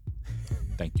like,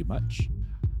 thank you much.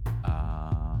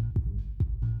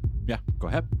 Yeah, go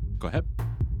ahead.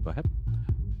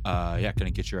 Yeah, can I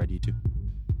get your ID too?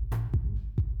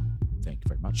 Thank you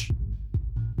very much.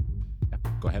 Yeah,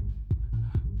 go ahead.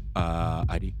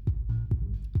 ID.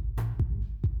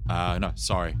 No,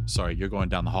 sorry. You're going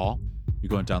down the hall.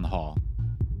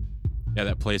 Yeah,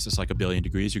 that place is like 1 billion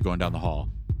degrees. You're going down the hall.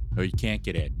 No, you can't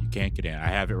get in. I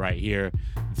have it right here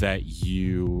that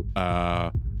you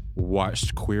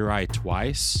watched Queer Eye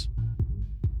twice,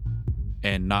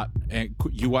 and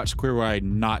you watched Queer Eye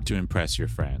not to impress your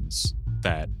friends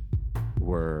that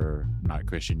were not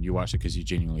Christian. You watched it because you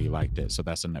genuinely liked it, so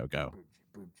that's a no-go.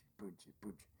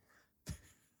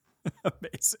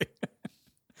 Amazing.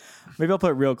 Maybe I'll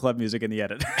put real club music in the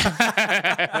edit.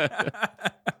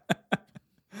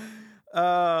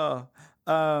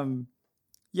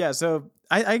 Yeah, so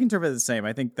I can interpret it the same.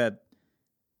 I think that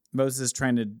Moses is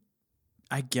trying to,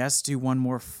 I guess, do one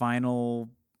more final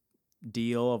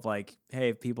deal of like, hey,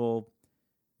 if people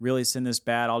really sin this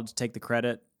bad, I'll just take the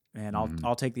credit and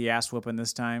I'll take the ass whooping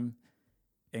this time.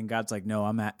 And God's like, no,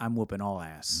 I'm whooping all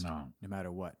ass, no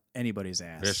matter what, anybody's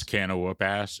ass. This can't whoop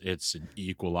ass. It's an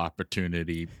equal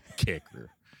opportunity kicker.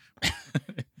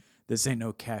 This ain't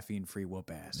no caffeine-free whoop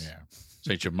ass. Yeah, this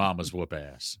ain't your mama's whoop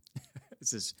ass.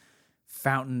 This is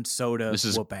fountain soda This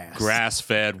is whoop ass.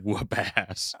 grass-fed whoop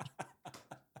ass.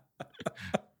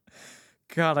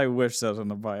 God, I wish that was in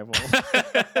the Bible.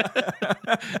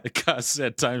 God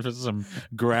said time for some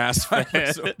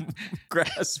grass-fed.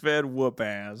 Grass-fed whoop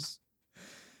ass.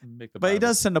 Make the But he Bible-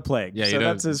 does send a plague. Yeah, he so does.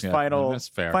 that's his Yeah, final that's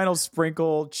fair. final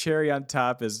sprinkle. Cherry on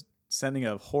top is sending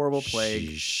a horrible plague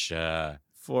Sheesh.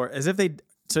 for as if they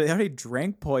already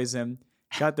drank poison,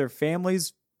 got their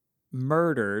families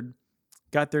murdered,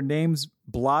 got their names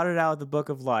blotted out of the book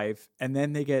of life, and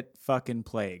then they get fucking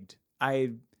plagued.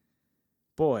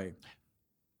 Boy,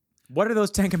 what are those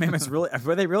 10 commandments really?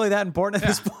 Were they really that important at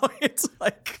this point?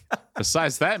 Like,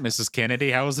 Besides that, Mrs.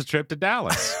 Kennedy, how was the trip to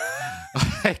Dallas?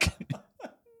 Like,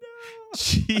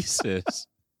 Jesus.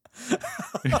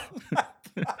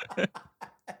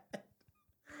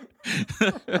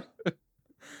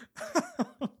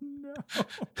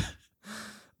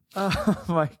 oh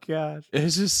my gosh.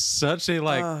 It's just such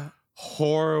a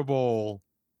horrible,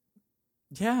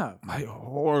 Yeah.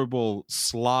 horrible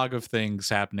slog of things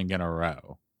happening in a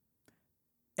row.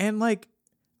 And like,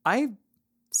 I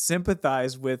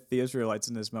sympathize with the Israelites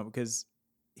in this moment because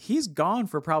he's gone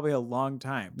for probably a long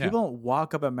time. Yeah. People don't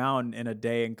walk up a mountain in a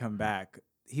day and come back.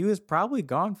 He was probably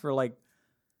gone for like,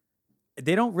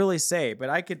 they don't really say, but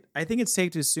I think it's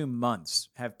safe to assume months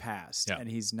have passed and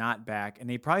he's not back. And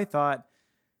he probably thought,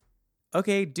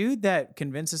 okay, dude that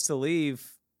convinced us to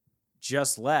leave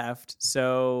just left.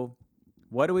 So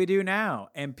what do we do now?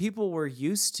 And people were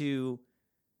used to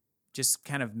just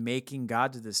kind of making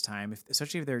God to this time,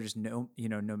 especially if they're just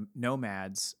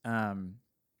nomads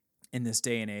in this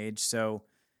day and age. So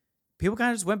people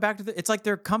kind of just went back to it's like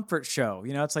their comfort show.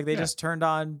 It's like they just turned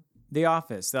on The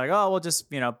Office. They're like, oh, we'll just,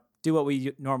 do what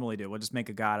we normally do. We'll just make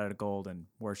a god out of gold and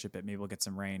worship it. Maybe we'll get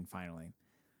some rain finally.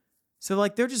 So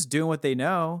like they're just doing what they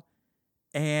know.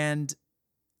 And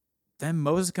then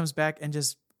Moses comes back and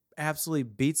just absolutely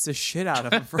beats the shit out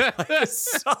of him for like a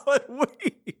solid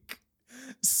week.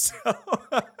 So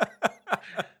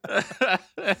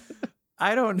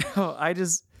I don't know. I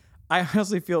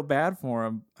honestly feel bad for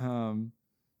him.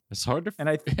 It's hard to, and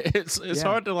it's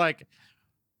hard to like,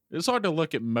 it's hard to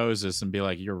look at Moses and be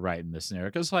like, you're right in this scenario.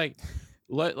 Because like,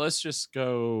 let's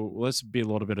be a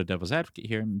little bit of devil's advocate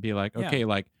here and be like, okay,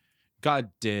 like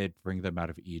God did bring them out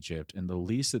of Egypt, and the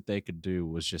least that they could do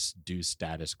was just do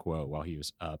status quo while he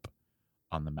was up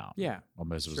on the mountain. Yeah. While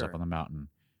Moses was up on the mountain,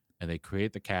 and they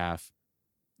create the calf.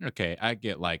 Okay, I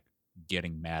get like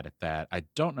getting mad at that. I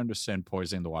don't understand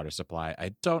poisoning the water supply.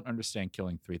 I don't understand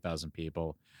killing 3,000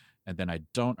 people. And then I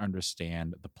don't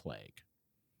understand the plague.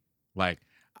 Like,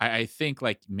 I think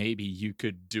like maybe you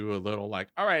could do a little like,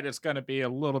 all right, it's going to be a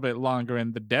little bit longer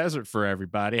in the desert for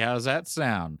everybody. How's that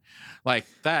sound? Like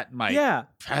that might,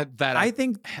 I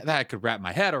think that I could wrap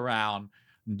my head around.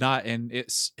 And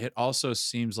it also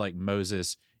seems like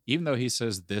Moses, even though he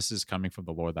says this is coming from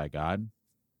the Lord thy God,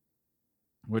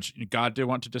 which God did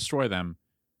want to destroy them.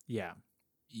 Yeah.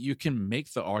 You can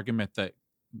make the argument that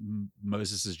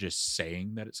Moses is just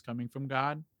saying that it's coming from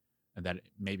God, and that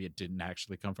maybe it didn't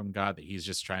actually come from God, that he's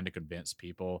just trying to convince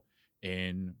people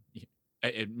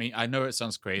I know it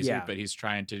sounds crazy, but he's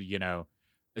trying to,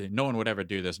 no one would ever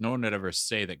do this. No one would ever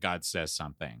say that God says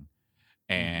something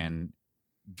and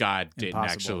God didn't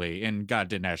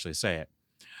actually say it.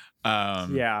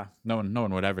 No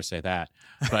one would ever say that,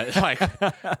 but like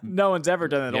no one's ever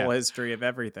done the whole history of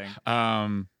everything.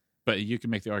 But you can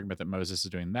make the argument that Moses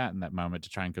is doing that in that moment to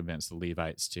try and convince the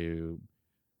Levites to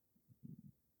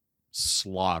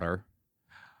slaughter.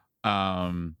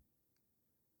 Was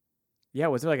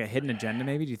there like a hidden agenda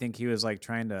maybe? Do you think he was like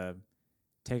trying to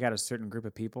take out a certain group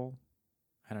of people?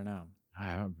 I don't know. I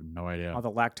have no idea. All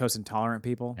the lactose intolerant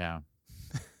people? Yeah.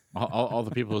 all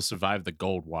the people who survived the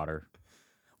gold water.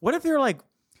 What if they're like,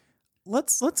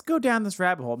 let's go down this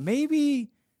rabbit hole? Maybe,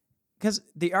 because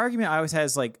the argument I always had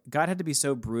is like, God had to be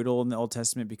so brutal in the Old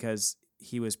Testament because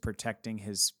he was protecting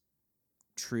his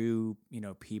true,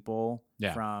 people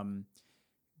from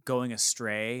going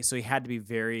astray. So he had to be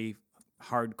very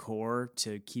hardcore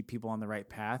to keep people on the right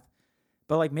path.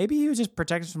 But like, maybe he was just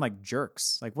protecting us from like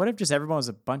jerks. Like, what if just everyone was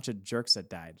a bunch of jerks that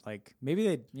died? Like, maybe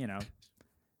they,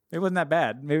 it wasn't that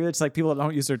bad. Maybe it's like people that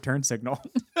don't use their turn signal.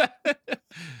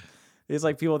 It's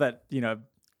like people that,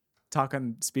 talk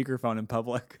on speakerphone in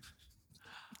public.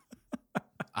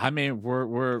 I mean,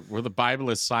 we're the Bible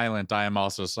is silent. I am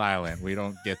also silent. We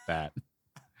don't get that.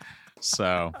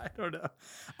 So I don't know.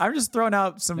 I'm just throwing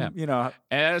out some,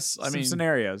 some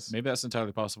scenarios. Maybe that's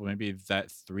entirely possible. Maybe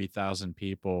that 3,000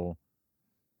 people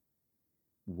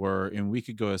were, and we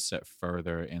could go a step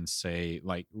further and say,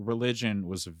 like, religion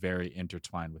was very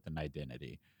intertwined with an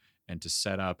identity, and to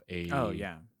set up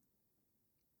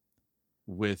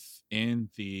within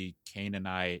the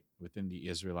Canaanite, within the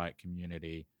Israelite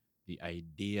community, the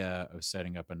idea of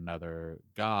setting up another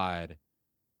god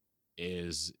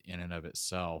is in and of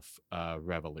itself a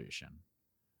revolution,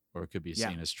 or it could be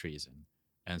seen as treason.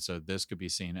 And so this could be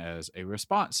seen as a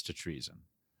response to treason.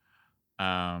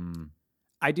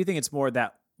 I do think it's more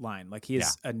that line. Like, he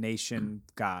is a nation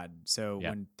god. So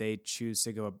when they choose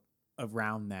to go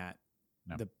around that,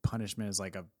 the punishment is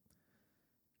like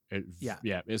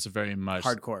it's very much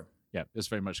hardcore. Yeah, it's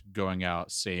very much going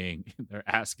out saying, they're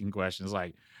asking questions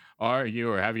like, are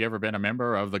you or have you ever been a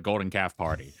member of the Golden Calf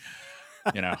Party?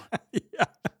 Yeah.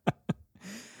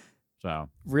 So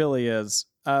really is.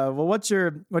 Well, what's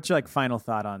your like final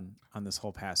thought on this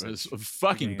whole passage? It's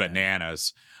fucking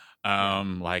bananas.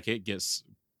 Like it gets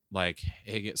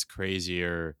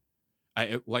crazier.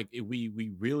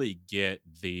 We really get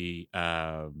the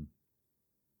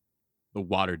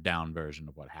watered down version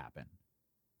of what happened.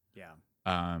 Yeah.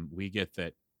 We get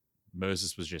that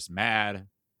Moses was just mad,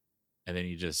 and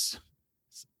then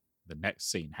the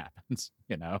next scene happens.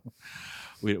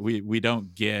 We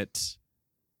don't get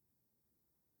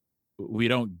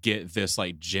this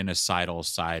like genocidal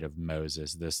side of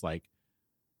Moses, this like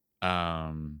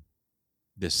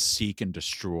this seek and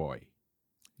destroy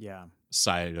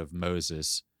side of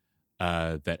Moses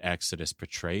that Exodus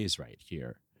portrays right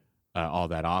here all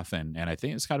that often. And I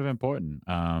think it's kind of important,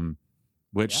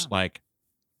 like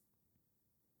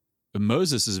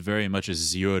Moses is very much a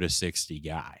 0 to 60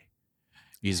 guy.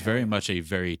 He's very much a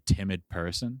very timid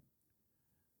person.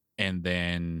 And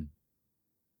then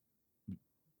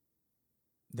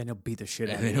he'll beat the shit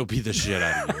out of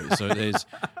you. So it's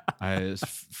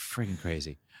freaking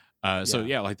crazy.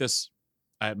 Like this,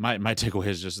 my takeaway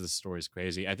is just this story is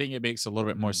crazy. I think it makes a little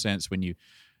bit more sense when you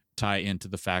tie into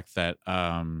the fact that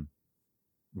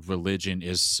religion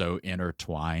is so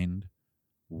intertwined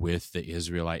with the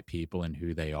Israelite people and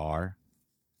who they are.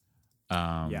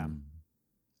 And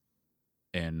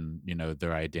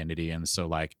their identity. And so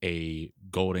like a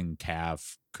golden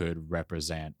calf could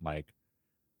represent like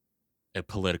a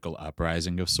political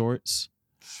uprising of sorts.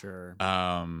 Sure.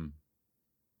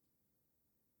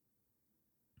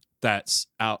 That's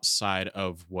outside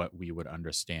of what we would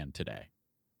understand today.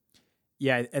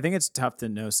 Yeah, I think it's tough to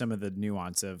know some of the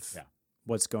nuance of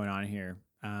what's going on here.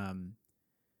 I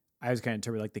was kind of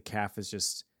interpret like the calf is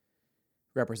just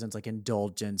represents like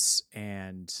indulgence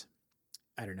and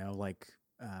I don't know, like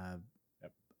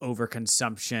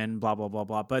overconsumption, blah, blah, blah,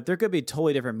 blah. But there could be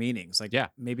totally different meanings. Like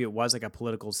maybe it was like a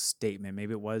political statement.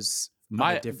 Maybe it was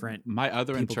different. My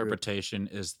other interpretation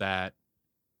is that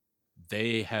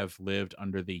they have lived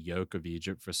under the yoke of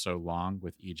Egypt for so long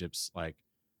with Egypt's like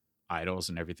idols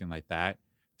and everything like that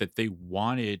they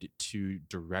wanted to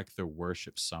direct their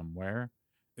worship somewhere.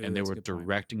 Ooh, and they were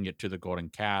directing it to the golden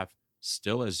calf,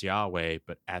 still as Yahweh,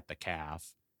 but at the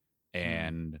calf.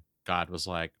 And God was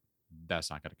like, that's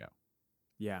not going to go.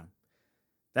 Yeah.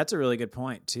 That's a really good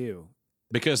point too.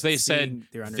 Because they said,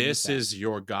 this is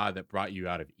your God that brought you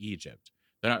out of Egypt.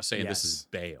 They're not saying this is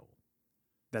Baal.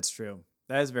 That's true.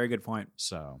 That is a very good point.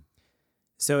 So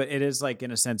it is like, in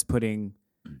a sense, putting,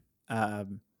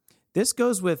 this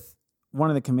goes with one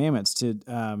of the commandments to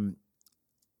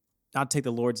not take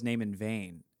the Lord's name in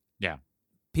vain. Yeah.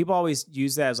 People always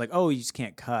use that as like, oh, you just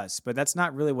can't cuss, but that's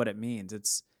not really what it means.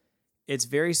 It's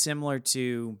very similar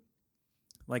to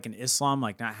like in Islam,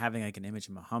 like not having like an image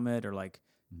of Muhammad, or like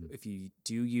if you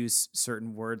do use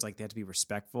certain words, like they have to be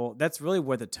respectful. That's really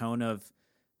where the tone of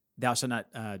thou shalt not,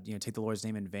 take the Lord's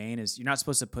name in vain is. You're not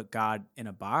supposed to put God in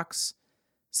a box.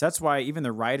 So that's why even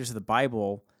the writers of the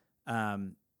Bible,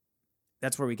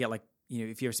 that's where we get like,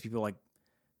 if you ever see people like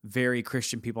very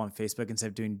Christian people on Facebook, instead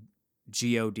of doing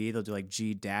G-O-D, they'll do like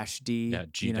G-D,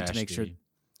 to make sure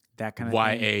that kind of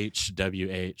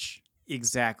Y-H-W-H.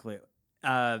 Exactly.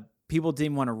 People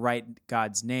didn't want to write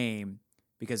God's name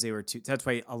because they were too, that's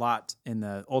why a lot in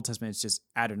the Old Testament, it's just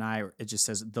Adonai, or it just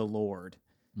says the Lord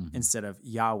instead of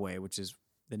Yahweh, which is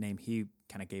the name he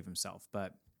kind of gave himself.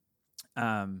 But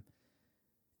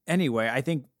anyway, I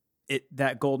think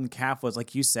that golden calf was,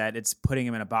 like you said, it's putting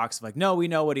him in a box of like, no, we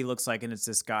know what he looks like, and it's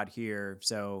this God here.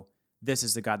 So this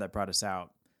is the God that brought us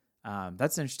out.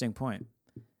 That's an interesting point.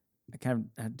 I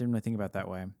didn't really think about it that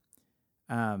way.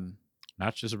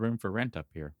 Not just room for rent up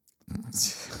here.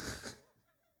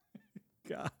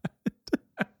 God.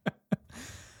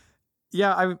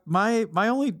 Yeah, my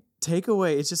only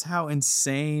takeaway is just how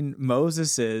insane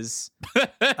Moses is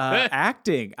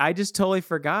acting. I just totally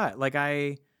forgot. Like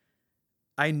I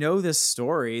know this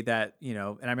story that, and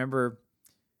I remember,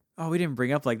 we didn't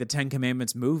bring up like the 10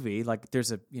 Commandments movie. Like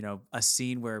there's a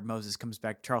scene where Moses comes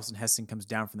back, Charlton Heston comes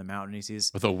down from the mountain and he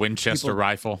sees with a Winchester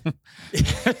rifle.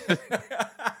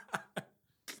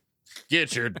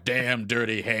 Get your damn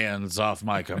dirty hands off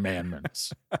my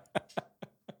commandments.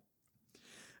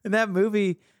 In that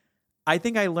movie, I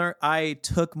think I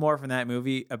took more from that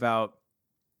movie about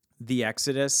the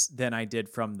Exodus than I did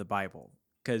from the Bible.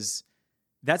 Because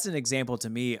that's an example to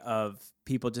me of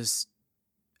people just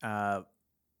kind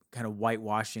of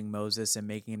whitewashing Moses and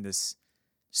making him this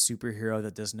superhero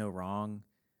that does no wrong.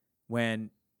 When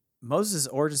Moses'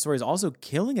 origin story is also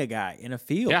killing a guy in a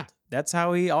field. Yeah. That's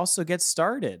how he also gets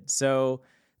started. So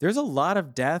there's a lot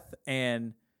of death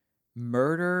and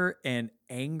murder and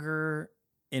anger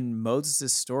in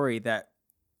Moses' story that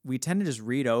we tend to just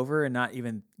read over and not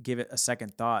even give it a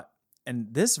second thought.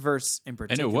 And this verse in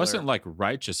particular. And it wasn't like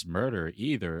righteous murder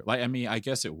either. Like, I mean, I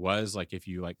guess it was like if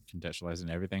you like contextualize and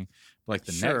everything. But like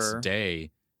the next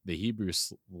day, the Hebrew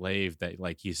slave that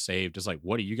like he saved is like,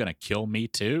 what, are you going to kill me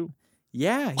too?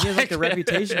 Yeah, he has like the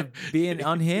reputation of being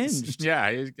unhinged. Yeah,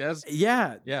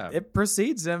 it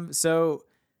precedes him. So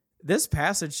this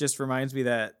passage just reminds me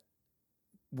that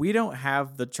we don't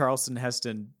have the Charlton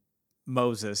Heston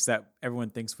Moses that everyone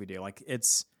thinks we do. Like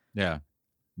it's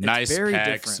nice very pecs,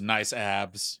 different. nice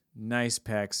abs, nice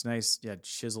pecs, nice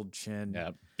chiseled chin.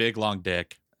 Yeah, big long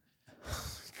dick.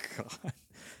 God.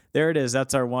 There it is.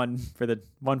 That's our one for the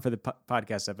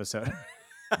podcast episode.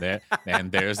 There, and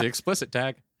there's the explicit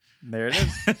tag. There it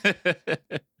is.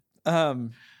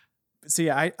 So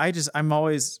yeah,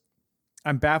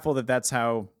 I'm baffled that that's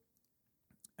how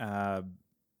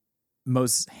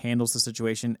Moses handles the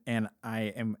situation, and I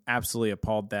am absolutely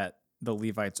appalled that the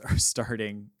Levites are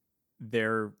starting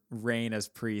their reign as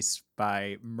priests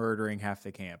by murdering half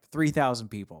the camp. 3,000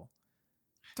 people.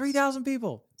 3,000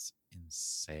 people. It's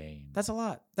insane. That's a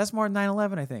lot. That's more than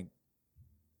 9/11, I think.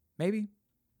 Maybe.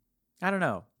 I don't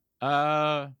know.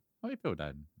 How many people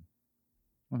died?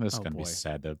 Well, this is gonna boy. be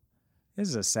sad. Though. This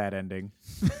is a sad ending.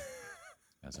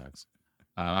 That sucks.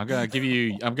 I'm gonna give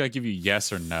you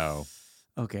yes or no.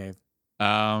 Okay.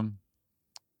 So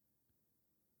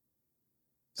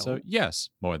yes,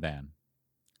 more than.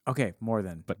 Okay, more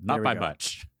than. But not by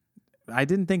much. I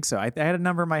didn't think so. I had a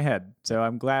number in my head, so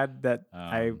I'm glad that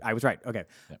I was right. Okay.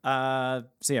 Yeah.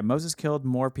 So yeah, Moses killed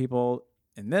more people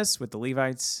in this with the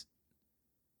Levites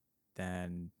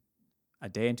than a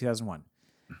day in 2001.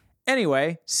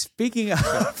 Anyway, speaking of...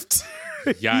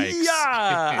 Yikes.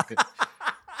 Yeah!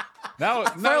 Now,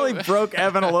 finally broke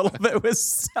Evan a little bit with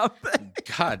something.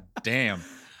 God damn.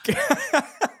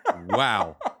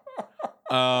 Wow.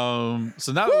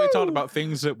 So now that we talked about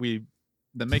things that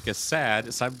make us sad,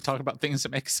 it's time to talk about things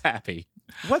that make us happy.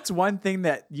 What's one thing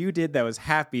that you did that was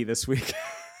happy this week?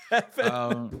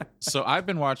 So I've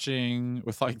been watching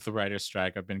with like the writer's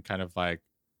strike. I've been kind of like,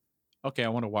 okay, I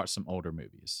want to watch some older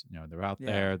movies. You know, they're out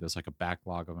there. There's like a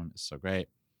backlog of them. It's so great.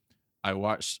 I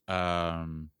watched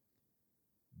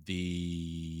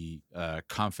the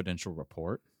Confidential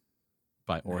Report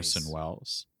by Orson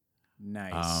Welles.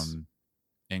 Nice.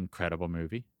 Incredible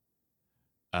movie.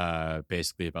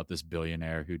 Basically about this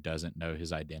billionaire who doesn't know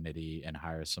his identity and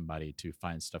hires somebody to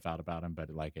find stuff out about him.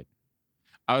 But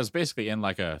I was basically in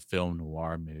like a film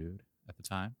noir mood at the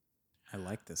time. I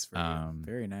like this for you.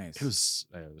 Very nice. It was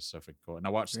so freaking cool. And I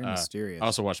watched. Very mysterious. I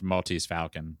also watched Maltese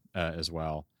Falcon as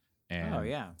well.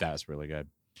 And that's really good.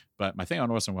 But my thing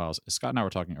on Orson Welles, Scott and I were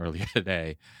talking earlier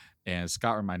today, and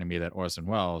Scott reminded me that Orson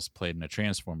Welles played in a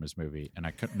Transformers movie, and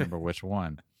I couldn't remember which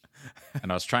one.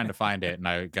 And I was trying to find it, and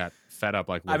I got fed up.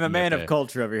 Like I'm a man of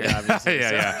culture over here, obviously.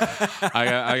 Yeah.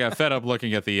 I got fed up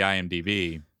looking at the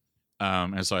IMDb,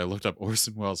 and so I looked up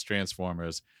Orson Welles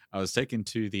Transformers. I was taken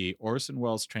to the Orson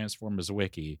Welles Transformers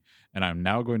wiki, and I'm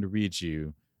now going to read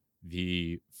you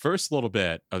the first little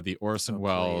bit of the Orson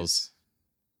Welles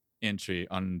entry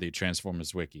on the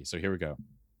Transformers wiki. So here we go.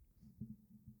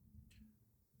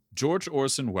 George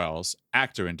Orson Welles,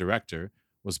 actor and director,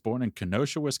 was born in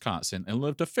Kenosha, Wisconsin, and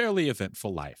lived a fairly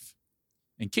eventful life.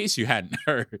 In case you hadn't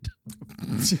heard.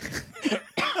 In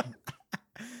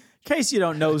case you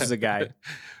don't know the guy.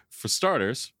 For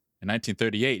starters, in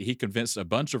 1938, he convinced a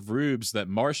bunch of rubes that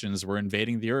Martians were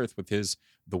invading the Earth with his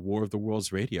The War of the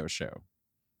Worlds radio show.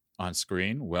 On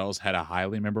screen, Wells had a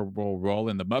highly memorable role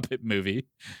in the Muppet movie,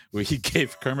 where he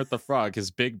gave Kermit the Frog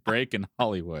his big break in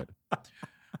Hollywood.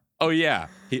 Oh, yeah.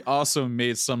 He also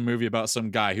made some movie about some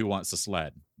guy who wants a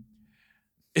sled.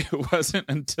 It wasn't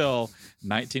until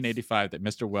 1985 that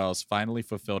Mr. Wells finally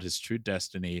fulfilled his true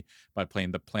destiny by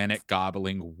playing the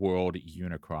planet-gobbling world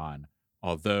Unicron.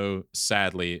 Although,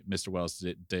 sadly, Mr. Wells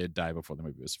did die before the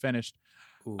movie was finished.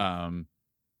 And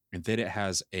then it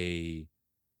has a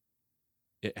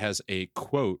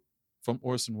quote from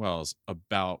Orson Welles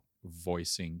about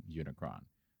voicing Unicron.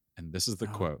 And this is the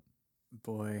quote.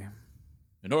 Boy.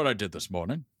 You know what I did this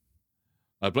morning?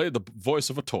 I played the voice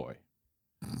of a toy.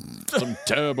 Some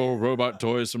terrible robot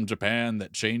toys from Japan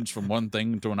that changed from one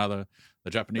thing to another. The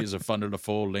Japanese have funded a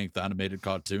full-length animated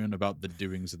cartoon about the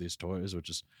doings of these toys, which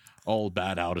is all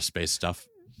bad outer space stuff.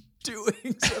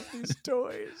 Doings of these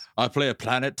toys. I play a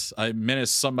planet. I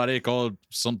menace somebody called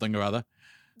something or other.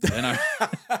 Then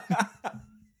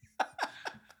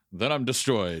I'm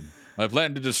destroyed. I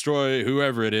plan to destroy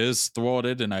whoever it is,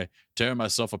 thwarted, and I tear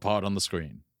myself apart on the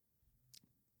screen.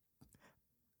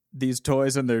 These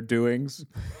toys and their doings.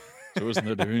 Toys and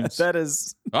their doings. That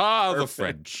is the perfect.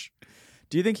 French.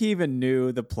 Do you think he even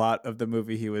knew the plot of the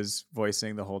movie he was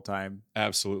voicing the whole time?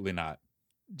 Absolutely not.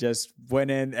 Just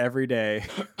went in every day.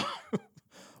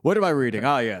 What am I reading?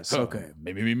 Ah, yes. Okay.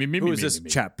 Who is this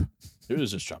chap? Who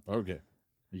is this chap? Okay.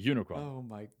 Unicron. Oh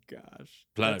my gosh.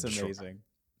 Planet That's Destroyer. amazing.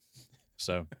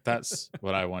 So that's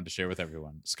what I wanted to share with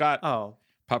everyone. Scott,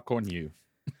 popcorn you.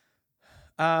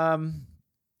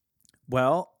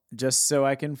 Well, just so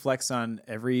I can flex on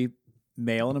every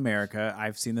male in America,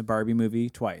 I've seen the Barbie movie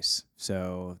twice.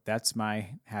 So that's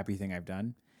my happy thing I've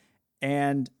done.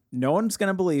 And no one's going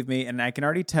to believe me. And I can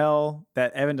already tell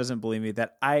that Evan doesn't believe me,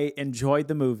 that I enjoyed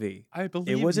the movie. I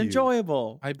believe it was you.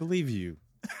 enjoyable. I believe you.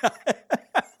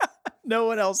 No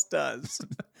one else does.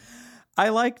 I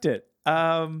liked it.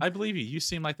 I believe you. You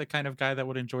seem like the kind of guy that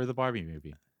would enjoy the Barbie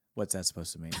movie. What's that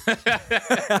supposed to mean?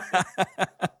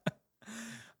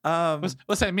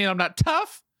 What's that mean? I'm not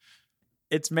tough?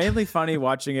 It's mainly funny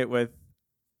watching it with,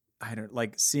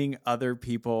 seeing other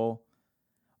people.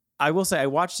 I will say I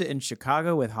watched it in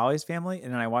Chicago with Holly's family,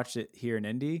 and then I watched it here in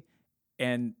Indy,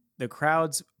 and the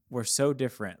crowds were so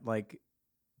different. Like,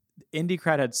 the Indy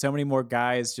crowd had so many more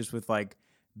guys just with like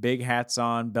big hats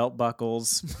on, belt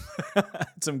buckles.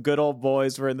 Some good old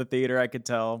boys were in the theater, I could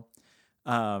tell.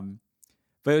 But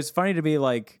it was funny to be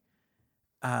like,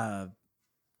 the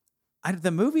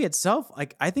movie itself,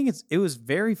 like, I think it was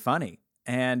very funny.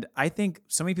 And I think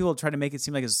so many people try to make it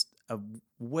seem like it's a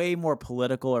way more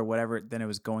political or whatever than it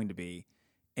was going to be.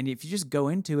 And if you just go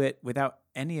into it without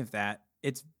any of that,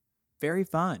 it's very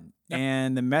fun. Yeah.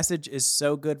 And the message is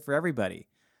so good for everybody.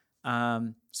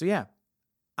 So yeah,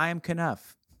 I am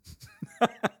Knuff.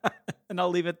 And I'll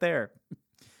leave it there.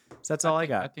 So that's all I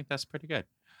got. I think that's pretty good.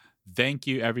 Thank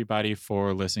you, everybody,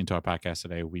 for listening to our podcast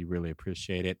today. We really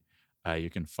appreciate it. You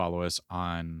can follow us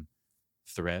on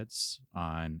Threads,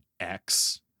 on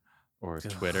X or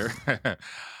Twitter,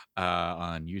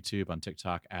 on YouTube, on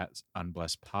TikTok at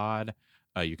UnblessedPod.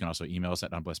 You can also email us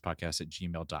at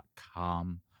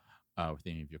unblessedpodcast@gmail.com with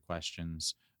any of your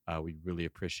questions. We really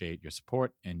appreciate your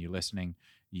support and you listening.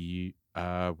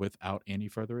 Without any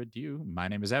further ado, my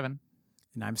name is Evan.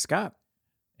 And I'm Scott.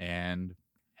 And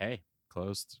hey,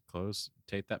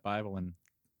 take that Bible and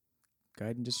go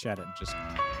ahead and just shut it. Just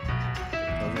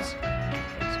close this.